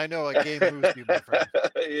media when I know a game moves you, my friend.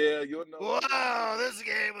 Yeah, you'll know. Wow, this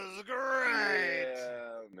game is great.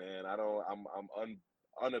 Yeah, man. I'm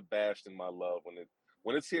unabashed in my love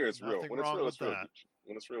when it's here. It's real. Nothing When it's wrong real, with it's real. that.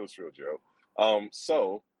 When it's real, it's real, Joe.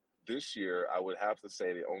 So this year, I would have to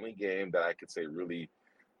say the only game that I could say really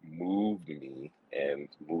moved me, and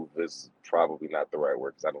move is probably not the right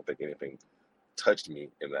word because I don't think anything touched me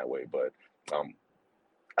in that way. But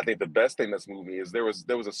I think the best thing that's moved me is there was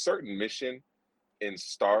a certain mission in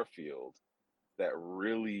Starfield that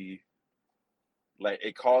really, like,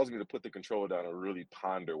 it caused me to put the controller down and really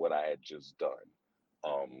ponder what I had just done.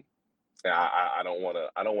 And I don't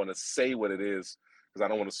want to say what it is because I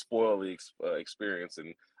don't want to spoil the experience.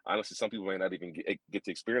 And honestly, some people may not even get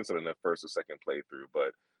to experience it in their first or second playthrough.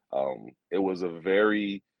 But it was a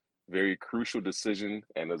very, very crucial decision,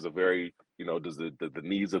 and there's a very, does the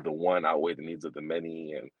needs of the one outweigh the needs of the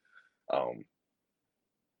many? And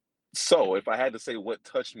so if I had to say what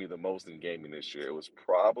touched me the most in gaming this year, it was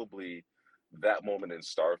probably that moment in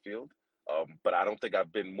Starfield. But I don't think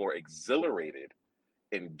I've been more exhilarated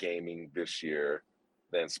in gaming this year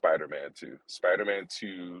than Spider-Man 2. Spider-Man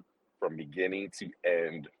 2, from beginning to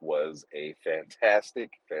end, was a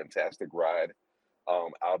fantastic, fantastic ride,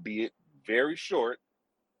 albeit very short,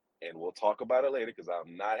 and we'll talk about it later because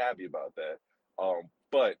I'm not happy about that.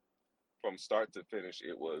 But from start to finish,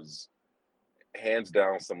 it was hands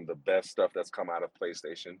down some of the best stuff that's come out of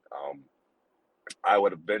PlayStation. I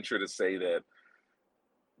would venture to say that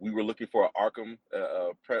we were looking for an Arkham,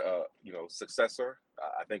 successor.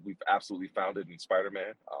 I think we've absolutely found it in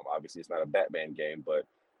Spider-Man. Obviously, it's not a Batman game, but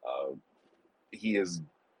he is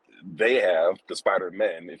they have, the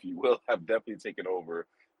Spider-Men, if you will, have definitely taken over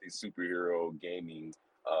the superhero gaming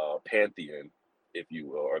pantheon, if you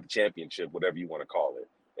will, or the championship, whatever you want to call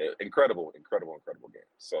it. Incredible game.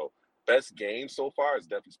 So best game so far is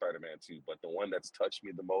definitely Spider-Man 2, but the one that's touched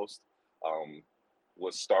me the most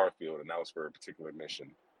was Starfield, and that was for a particular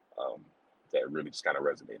mission that really just kind of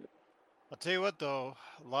resonated. I'll tell you what, though,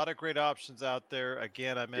 a lot of great options out there.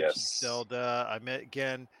 Again, I mentioned Yes. Zelda.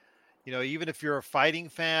 Again, even if you're a fighting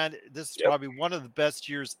fan, this is Yep. probably one of the best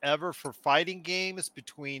years ever for fighting games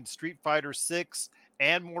between Street Fighter 6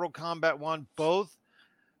 and Mortal Kombat 1, both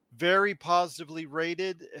very positively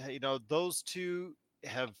rated. Those two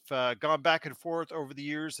have gone back and forth over the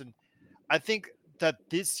years. And I think that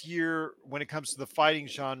this year, when it comes to the fighting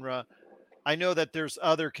genre, I know that there's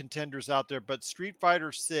other contenders out there, but Street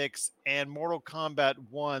Fighter 6 and Mortal Kombat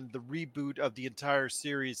 1, the reboot of the entire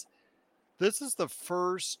series, this is the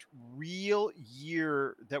first real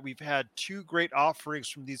year that we've had two great offerings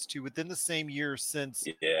from these two within the same year since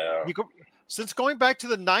since going back to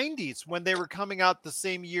the 90s when they were coming out the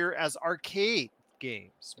same year as arcade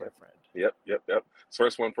games, my friend. Yep. It's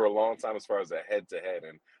first one for a long time as far as a head-to-head.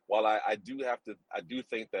 And while I do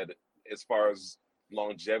think that as far as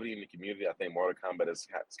longevity in the community, I think Mortal Kombat has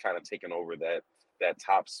kind of taken over that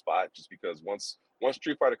top spot, just because once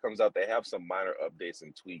Street Fighter comes out, they have some minor updates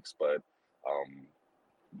and tweaks, but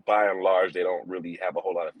by and large, they don't really have a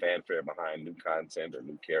whole lot of fanfare behind new content or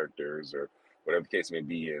new characters or whatever the case may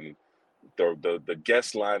be. And the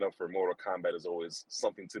guest lineup for Mortal Kombat is always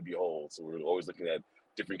something to behold. So we're always looking at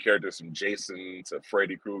different characters, from Jason to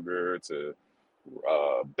Freddy Krueger to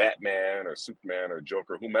Batman or Superman or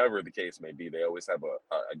Joker, whomever the case may be. They always have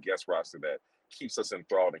a guest roster that keeps us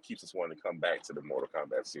enthralled and keeps us wanting to come back to the Mortal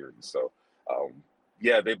Kombat series. So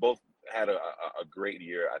they both had a great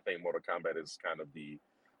year. I think Mortal Kombat is kind of the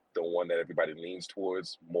one that everybody leans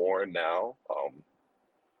towards more now.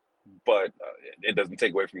 But it doesn't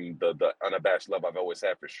take away from the unabashed love I've always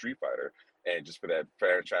had for Street Fighter and just for that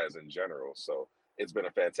franchise in general. So it's been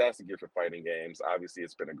a fantastic year for fighting games. Obviously,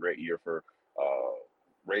 it's been a great year for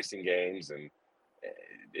racing games, and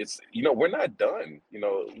it's we're not done.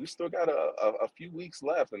 We still got a few weeks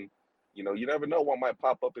left, and you never know what might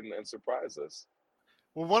pop up and surprise us.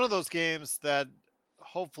 Well, one of those games that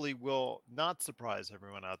hopefully will not surprise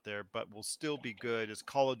everyone out there, but will still be good, is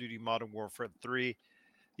Call of Duty Modern Warfare 3.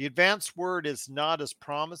 The advanced word is not as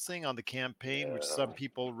promising on the campaign, which some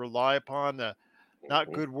people rely upon.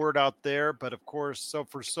 Not good word out there, but of course, so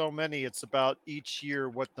for so many, it's about each year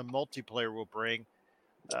what the multiplayer will bring.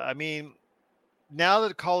 Now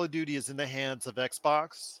that Call of Duty is in the hands of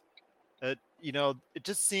Xbox, it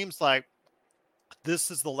just seems like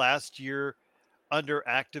this is the last year under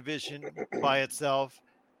Activision by itself.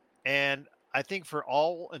 And I think for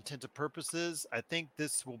all intent and purposes, I think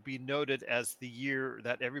this will be noted as the year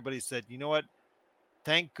that everybody said, you know what?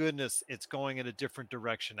 Thank goodness it's going in a different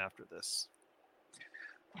direction after this.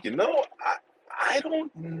 I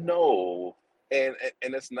don't know. And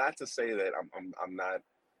it's not to say that I'm not.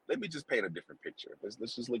 Let me just paint a different picture. Let's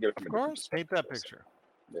just look at it from a different perspective. Paint that picture.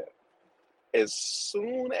 Yeah. As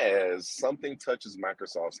soon as something touches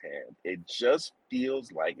Microsoft's hand, it just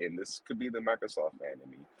feels like, and this could be the Microsoft fan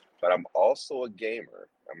in me, but I'm also a gamer.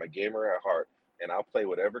 I'm a gamer at heart, and I'll play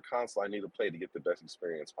whatever console I need to play to get the best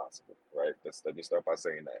experience possible, right? Let me start by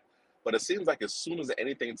saying that. But it seems like as soon as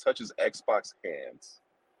anything touches Xbox hands,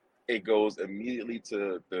 it goes immediately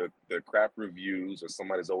to the crap reviews, or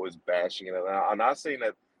somebody's always bashing it. And I'm not saying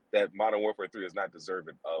that Modern Warfare 3 is not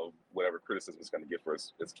deserving of whatever criticism it's going to get for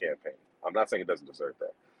its campaign. I'm not saying it doesn't deserve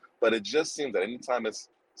that. But it just seems that anytime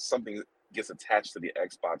something gets attached to the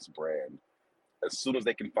Xbox brand, as soon as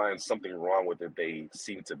they can find something wrong with it, they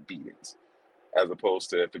seem to beat it. As opposed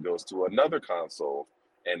to if it goes to another console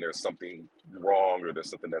and there's something wrong or there's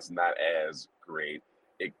something that's not as great,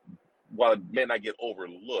 while it may not get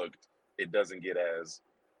overlooked, it doesn't get as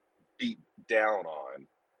beat down on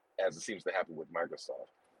as it seems to happen with Microsoft.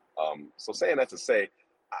 So saying that to say,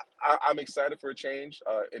 I'm excited for a change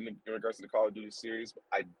in regards to the Call of Duty series.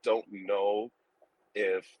 I don't know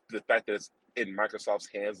if the fact that it's in Microsoft's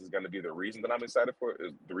hands is going to be the reason that I'm excited for it,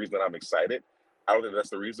 is the reason that I'm excited. I don't think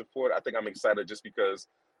that's the reason for it. I think I'm excited just because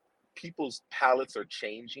people's palates are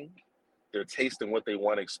changing. Their taste in what they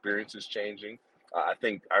want to experience is changing.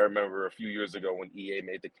 I remember a few years ago when EA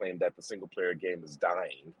made the claim that the single player game is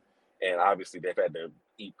dying. And obviously they've had to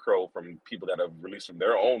eat crow from people that have released from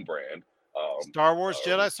their own brand. Star Wars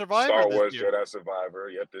Jedi Survivor. Jedi Survivor,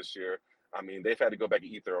 this year. I mean, they've had to go back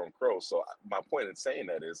and eat their own crow. So my point in saying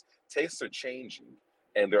that is tastes are changing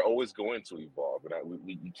and they're always going to evolve. And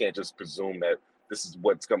we can't just presume that this is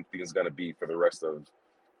what something is going to be for the rest of,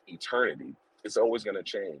 eternity. It's always going to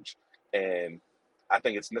change. And I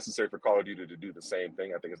think it's necessary for Call of Duty to do the same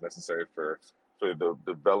thing. I think it's necessary for the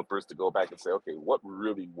developers to go back and say, okay, what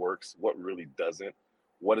really works? What really doesn't?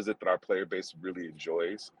 What is it that our player base really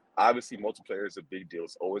enjoys? Obviously, multiplayer is a big deal.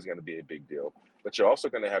 It's always going to be a big deal. But you're also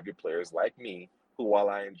going to have your players like me, who, while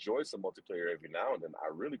I enjoy some multiplayer every now and then, I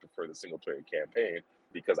really prefer the single player campaign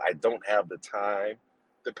because I don't have the time,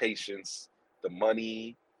 the patience, the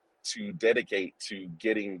money to dedicate to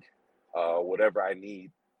getting whatever I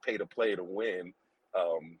need pay to play to win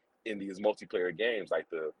in these multiplayer games like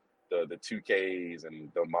the 2Ks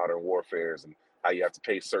and the Modern Warfares and how you have to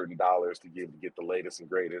pay certain dollars to be able to get the latest and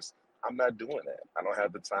greatest. I'm not doing that. I don't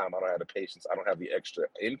have the time. I don't have the patience. I don't have the extra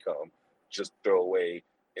income just throw away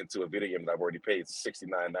into a video game that I've already paid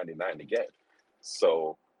 $69.99 to get.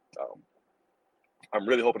 So I'm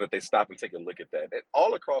really hoping that they stop and take a look at that and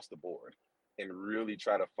all across the board and really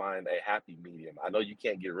try to find a happy medium. I know you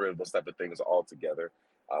can't get rid of those type of things altogether,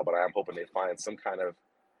 but I am hoping they find some kind of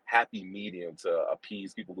happy medium to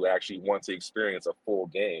appease people who actually want to experience a full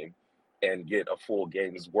game and get a full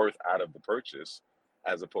game's worth out of the purchase,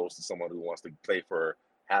 as opposed to someone who wants to play for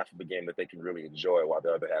half of the game that they can really enjoy while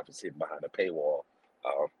the other half is hidden behind a paywall,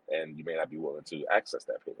 and you may not be willing to access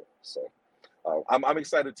that paywall. So I'm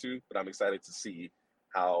excited too, but I'm excited to see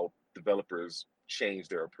how developers change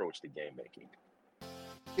their approach to game making.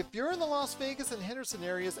 If you're in the Las Vegas and Henderson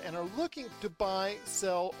areas and are looking to buy,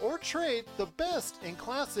 sell, or trade the best in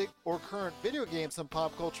classic or current video games and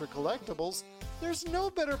pop culture collectibles, there's no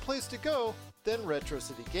better place to go than Retro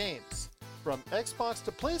City Games. From Xbox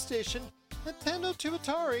to PlayStation, Nintendo to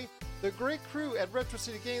Atari, the great crew at Retro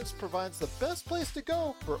City Games provides the best place to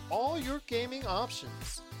go for all your gaming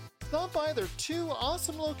options. Stop by their two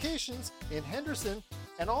awesome locations in Henderson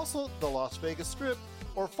and also the Las Vegas Strip,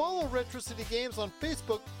 or follow Retro City Games on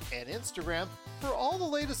Facebook and Instagram for all the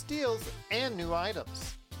latest deals and new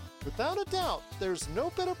items. Without a doubt, there's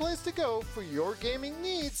no better place to go for your gaming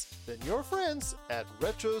needs than your friends at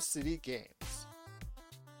Retro City Games.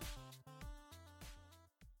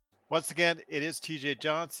 Once again, it is TJ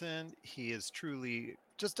Johnson. He is truly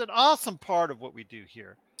just an awesome part of what we do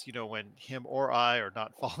here. You know, when him or I are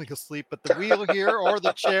not falling asleep at the wheel here or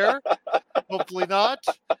the chair, hopefully not.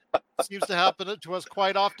 Seems to happen to us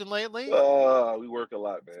quite often lately. We work a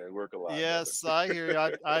lot, man. We work a lot. Yes, I hear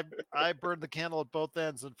you. I burn the candle at both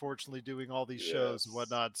ends, unfortunately, doing all these shows and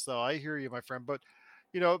whatnot. So I hear you, my friend. But,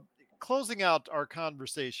 you know, closing out our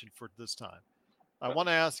conversation for this time, I want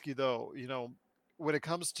to ask you, though, you know, when it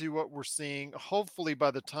comes to what we're seeing, hopefully by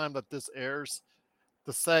the time that this airs,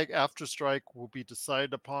 the SAG after strike will be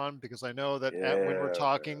decided upon, because I know that when we're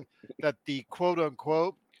talking that the quote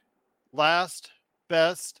unquote last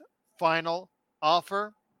best final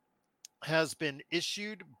offer has been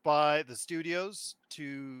issued by the studios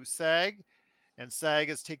to SAG, and SAG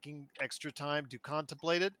is taking extra time to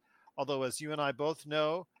contemplate it. Although, as you and I both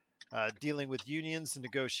know, dealing with unions and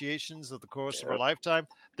negotiations of the course of our lifetime,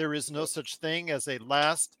 there is no such thing as a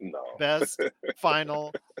last best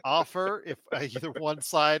final offer. If either one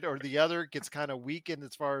side or the other gets kind of weakened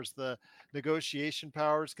as far as the negotiation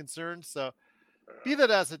power is concerned. So be that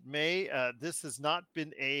as it may, this has not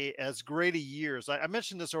been as great a year as I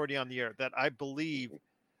mentioned this already on the air, that I believe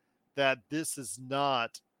that this is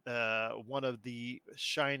not one of the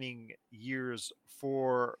shining years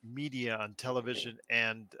for media on television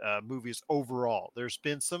and movies overall. There's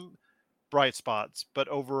been some bright spots, but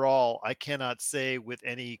overall, I cannot say with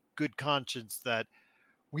any good conscience that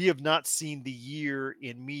we have not seen the year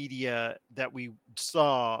in media that we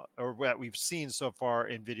saw or that we've seen so far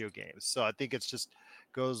in video games. So I think it's just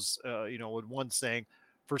goes, with one saying,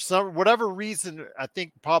 for some whatever reason, I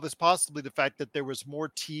think possibly the fact that there was more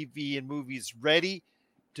TV and movies ready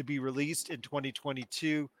to be released in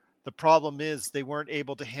 2022. The problem is they weren't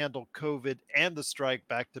able to handle COVID and the strike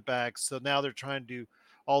back to back. So now they're trying to,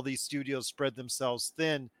 all these studios spread themselves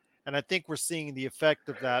thin. And I think we're seeing the effect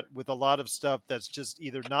of that with a lot of stuff that's just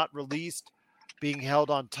either not released, being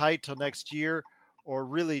held on tight till next year, or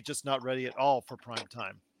really just not ready at all for prime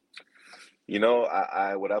time. You know,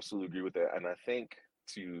 I would absolutely agree with that. And I think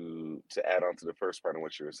to add on to the first part of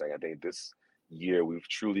what you were saying, I think this year we've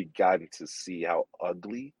truly gotten to see how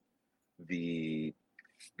ugly the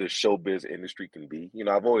showbiz industry can be. You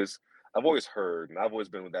know, I've always heard, and I've always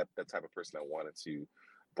been with that type of person that wanted to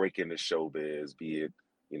break into showbiz, be it,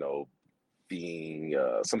 being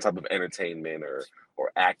some type of entertainment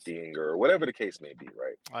or acting or whatever the case may be,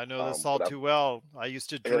 right? I know this all too well. I used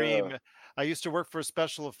to dream. I used to work for a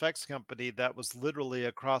special effects company that was literally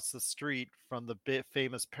across the street from the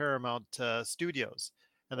famous Paramount studios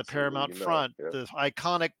and the Paramount front, the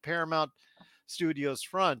iconic Paramount studio's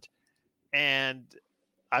front, and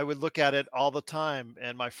I would look at it all the time.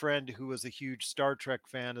 And my friend, who was a huge Star Trek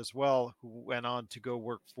fan as well, who went on to go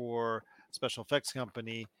work for a special effects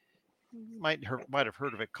company, might have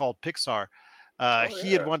heard of it, called Pixar. Oh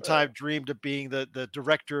He had yeah, one yeah. time dreamed of being the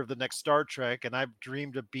director of the next Star Trek, and I've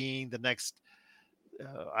dreamed of being the next,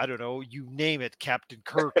 I don't know, you name it, Captain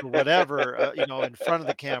Kirk or whatever, in front of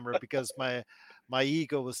the camera, because my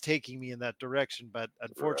ego was taking me in that direction. But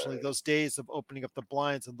unfortunately, Right. those days of opening up the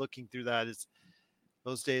blinds and looking through that is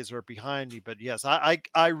those days are behind me. But yes,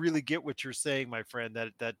 I really get what you're saying, my friend.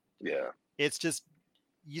 That Yeah. it's just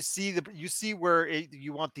you see where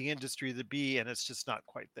you want the industry to be, and it's just not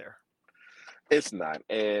quite there. It's not.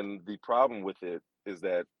 And the problem with it is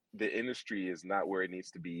that the industry is not where it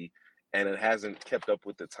needs to be, and it hasn't kept up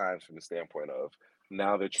with the times from the standpoint of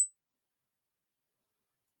now they're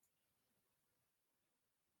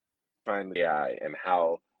trying to AI and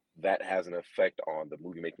how that has an effect on the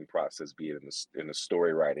movie making process, be it in the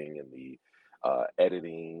story writing, in the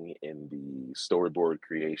editing, in the storyboard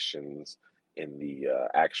creations, in the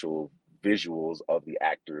actual visuals of the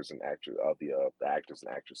actors and actors of the actors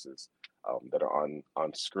and actresses that are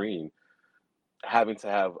on screen, having to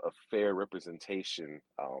have a fair representation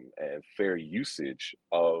and fair usage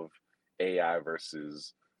of AI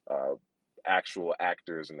versus uh, actual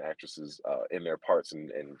actors and actresses in their parts,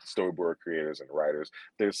 and storyboard creators and writers.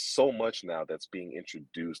 There's so much now that's being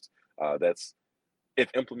introduced that's, if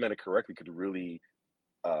implemented correctly, could really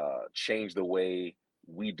change the way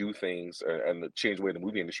we do things, and change the way the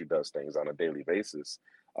movie industry does things on a daily basis,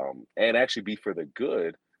 and actually be for the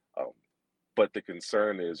good. Um, but the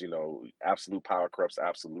concern is, absolute power corrupts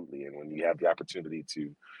absolutely. And when you have the opportunity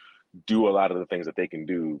to do a lot of the things that they can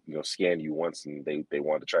do, scan you once, and they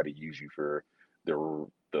want to try to use you for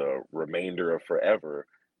the remainder of forever,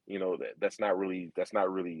 that's not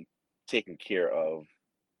really taking care of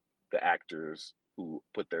the actors who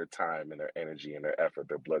put their time and their energy and their effort,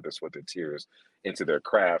 their blood, their sweat, their tears into their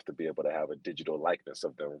craft to be able to have a digital likeness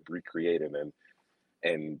of them recreated,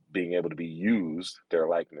 and being able to be used, their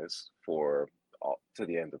likeness, for to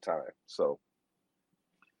the end of time. So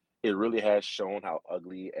it really has shown how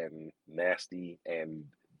ugly and nasty and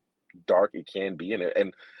dark it can be.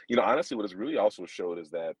 And honestly, what it's really also showed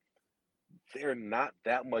is that they're not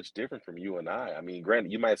that much different from you and I. I mean,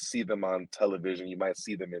 granted, you might see them on television, you might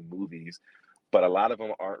see them in movies, but a lot of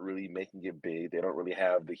them aren't really making it big. They don't really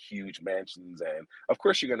have the huge mansions, and of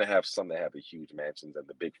course, you're going to have some that have the huge mansions and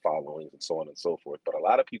the big followings and so on and so forth. But a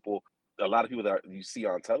lot of people that you see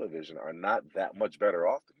on television are not that much better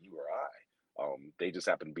off than you or I. They just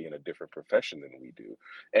happen to be in a different profession than we do,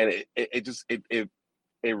 and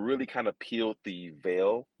it really kind of peeled the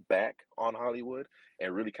veil back on Hollywood,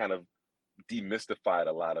 and really kind of demystified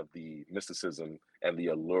a lot of the mysticism and the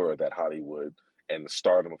allure that Hollywood and the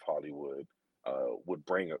stardom of Hollywood would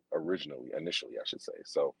bring initially, I should say.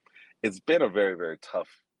 So it's been a very, very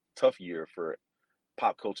tough year for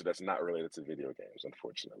pop culture that's not related to video games,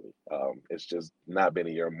 unfortunately. It's just not been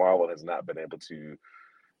a year. Marvel has not been able to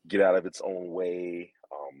get out of its own way,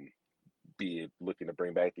 be it looking to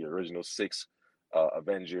bring back the original six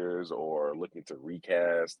Avengers, or looking to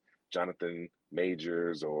recast Jonathan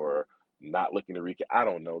Majors, or not looking to recast. I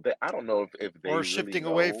don't know. I don't know if they Or really shifting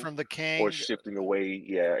away know, from the or Kang. shifting away,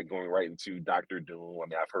 yeah, going right into Doctor Doom. I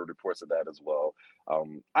mean, I've heard reports of that as well.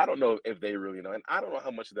 I don't know if they really know, and I don't know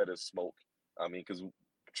how much of that is smoke. I mean, because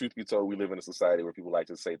truth be told, we live in a society where people like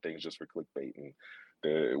to say things just for clickbait,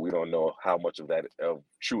 and we don't know how much of that of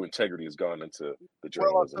true integrity has gone into the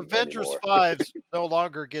Well, if journalism Avengers anymore. 5 no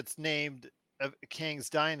longer gets named Kang's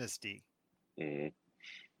Dynasty, Hmm.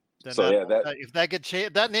 then So yeah, if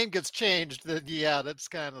that name gets changed, then yeah, that's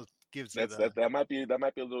kind of gives you the that might be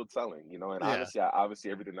a little telling, And yeah.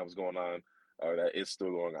 obviously everything that was going on, that is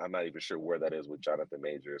still going. I'm not even sure where that is with Jonathan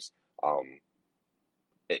Majors. Um,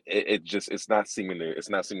 it's not seeming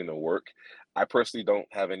to work. I personally don't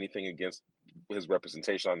have anything against his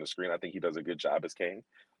representation on the screen. I think he does a good job as Kang.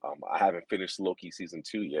 I haven't finished Loki season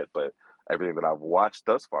 2 yet, but everything that I've watched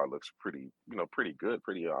thus far looks pretty good,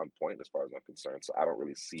 pretty on point as far as I'm concerned. So I don't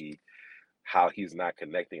really see how he's not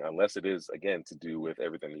connecting, unless it is again to do with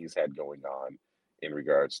everything he's had going on in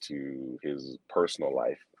regards to his personal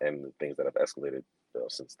life and the things that have escalated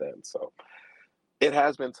since then. So it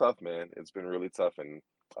has been tough, man. It's been really tough, and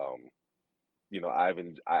um,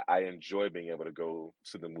 I enjoy being able to go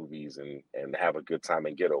to the movies and have a good time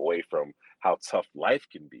and get away from how tough life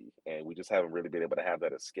can be. And we just haven't really been able to have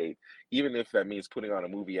that escape, even if that means putting on a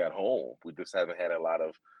movie at home. We just haven't had a lot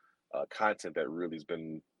of content that really has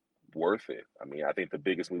been worth it. I mean, I think the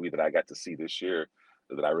biggest movie that I got to see this year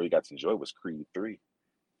that I really got to enjoy was Creed 3.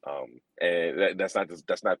 And that's not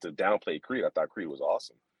to downplay Creed. I thought Creed was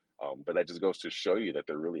awesome. But that just goes to show you that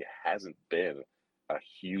there really hasn't been a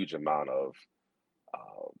huge amount of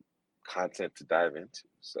um, content to dive into.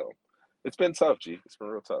 So it's been tough, G. It's been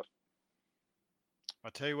real tough.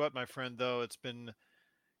 I'll tell you what, my friend, though, it's been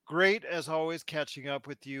great as always catching up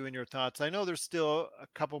with you and your thoughts. I know there's still a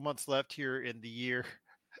couple months left here in the year.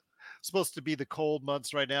 Supposed to be the cold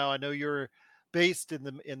months right now. I know you're based in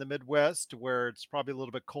the Midwest where it's probably a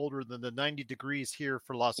little bit colder than the 90 degrees here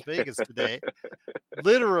for Las Vegas today,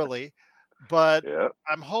 literally. But Yeah.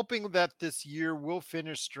 I'm hoping that this year will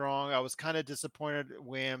finish strong. I was kind of disappointed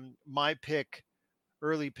when my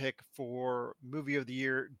early pick for movie of the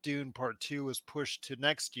year, Dune Part 2, was pushed to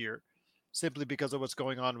next year simply because of what's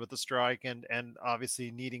going on with the strike and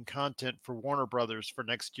obviously needing content for Warner Brothers for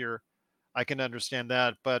next year. I can understand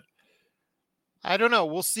that, but I don't know.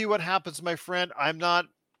 We'll see what happens, my friend. I'm not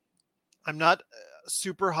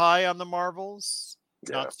super high on the Marvels.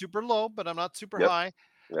 Yeah. Not super low, but I'm not super Yep. high.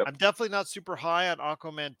 Yep. I'm definitely not super high on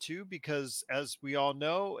Aquaman 2 because, as we all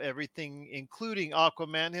know, everything, including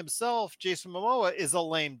Aquaman himself, Jason Momoa, is a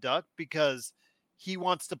lame duck because he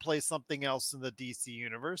wants to play something else in the DC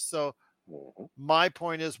universe. So, Mhm. my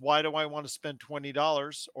point is, why do I want to spend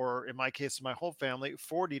 $20 or, in my case, my whole family,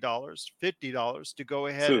 $40, $50 to go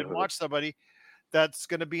ahead and watch somebody that's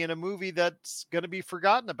going to be in a movie that's going to be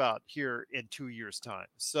forgotten about here in 2 years' time?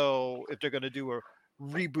 So if they're going to do a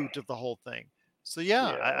reboot of the whole thing. So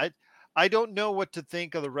yeah, Yeah. I don't know what to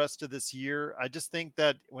think of the rest of this year. I just think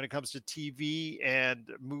that when it comes to TV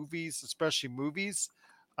and movies, especially movies,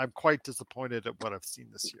 I'm quite disappointed at what I've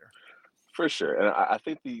seen this year. For sure. And I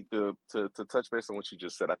think the to touch base on what you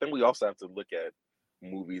just said, I think we also have to look at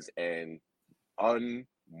movies and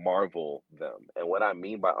unmarvel them. And what I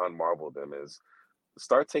mean by unmarvel them is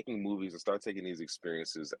start taking movies and start taking these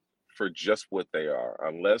experiences for just what they are,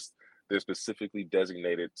 unless they're specifically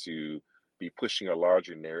designated to be pushing a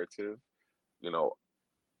larger narrative. You know,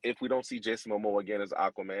 if we don't see Jason Momoa again as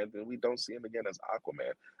Aquaman, then we don't see him again as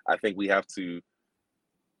Aquaman. I think we have to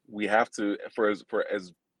for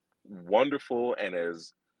as wonderful and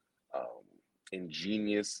as um,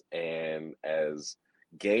 ingenious and as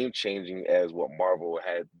game changing as what Marvel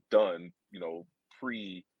had done,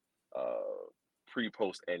 pre uh, pre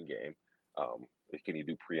post Endgame. Can you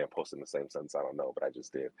do pre and post in the same sentence? I don't know, but I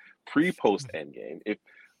just did. Pre post Endgame. If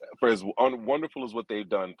for as wonderful as what they've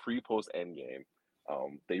done pre post Endgame,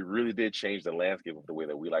 they really did change the landscape of the way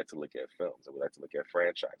that we like to look at films, and we like to look at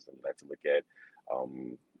franchises, and we like to look at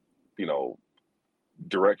um, you know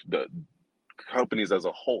direct the companies as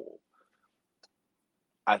a whole.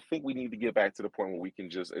 I think we need to get back to the point where we can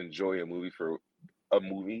just enjoy a movie for a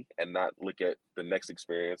movie and not look at the next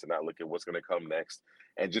experience and not look at what's going to come next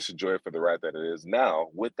and just enjoy it for the ride that it is. Now,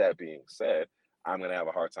 with that being said, I'm going to have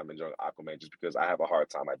a hard time enjoying Aquaman just because I have a hard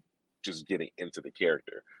time just getting into the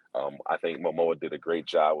character. I think Momoa did a great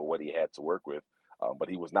job with what he had to work with, but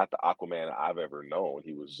he was not the Aquaman I've ever known.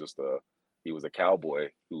 He was a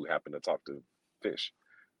cowboy who happened to talk to fish,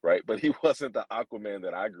 right? But he wasn't the Aquaman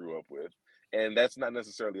that I grew up with, and that's not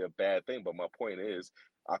necessarily a bad thing. But my point is,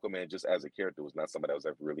 Aquaman just as a character was not somebody I was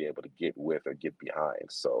ever really able to get with or get behind.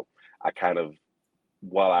 So I kind of,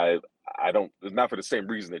 while I don't, it's not for the same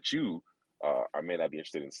reason that you I may not be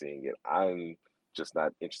interested in seeing it. I'm just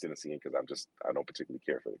not interested in seeing it because I don't particularly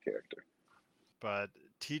care for the character. But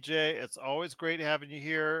TJ, it's always great having you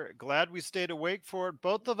here. Glad we stayed awake for it,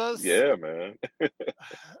 both of us. Yeah, man.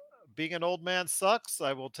 Being an old man sucks.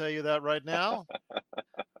 I will tell you that right now.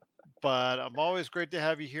 But I'm always great to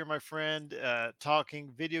have you here, my friend.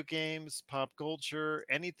 Talking video games, pop culture,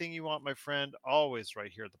 anything you want, my friend. Always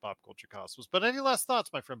right here at the Pop Culture Cosmos. But any last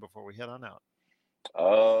thoughts, my friend, before we head on out?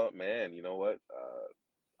 Man, you know what?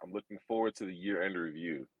 I'm looking forward to the year-end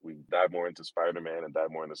review. We dive more into Spider-Man and dive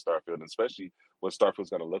more into Starfield, and especially what Starfield's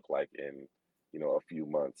going to look like in, a few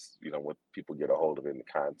months. When people get a hold of it and the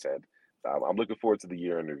content. I'm looking forward to the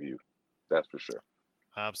year-end review. That's for sure.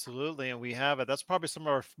 Absolutely. And we have it. That's probably some of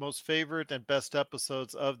our most favorite and best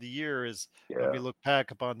episodes of the year is when Yeah, we look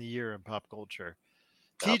back upon the year in pop culture.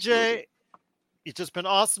 absolutely. TJ, it's just been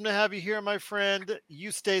awesome to have you here, my friend.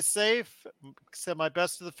 You stay safe. Send my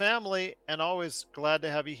best to the family, and always glad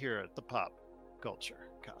to have you here at the Pop Culture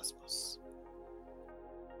Cosmos.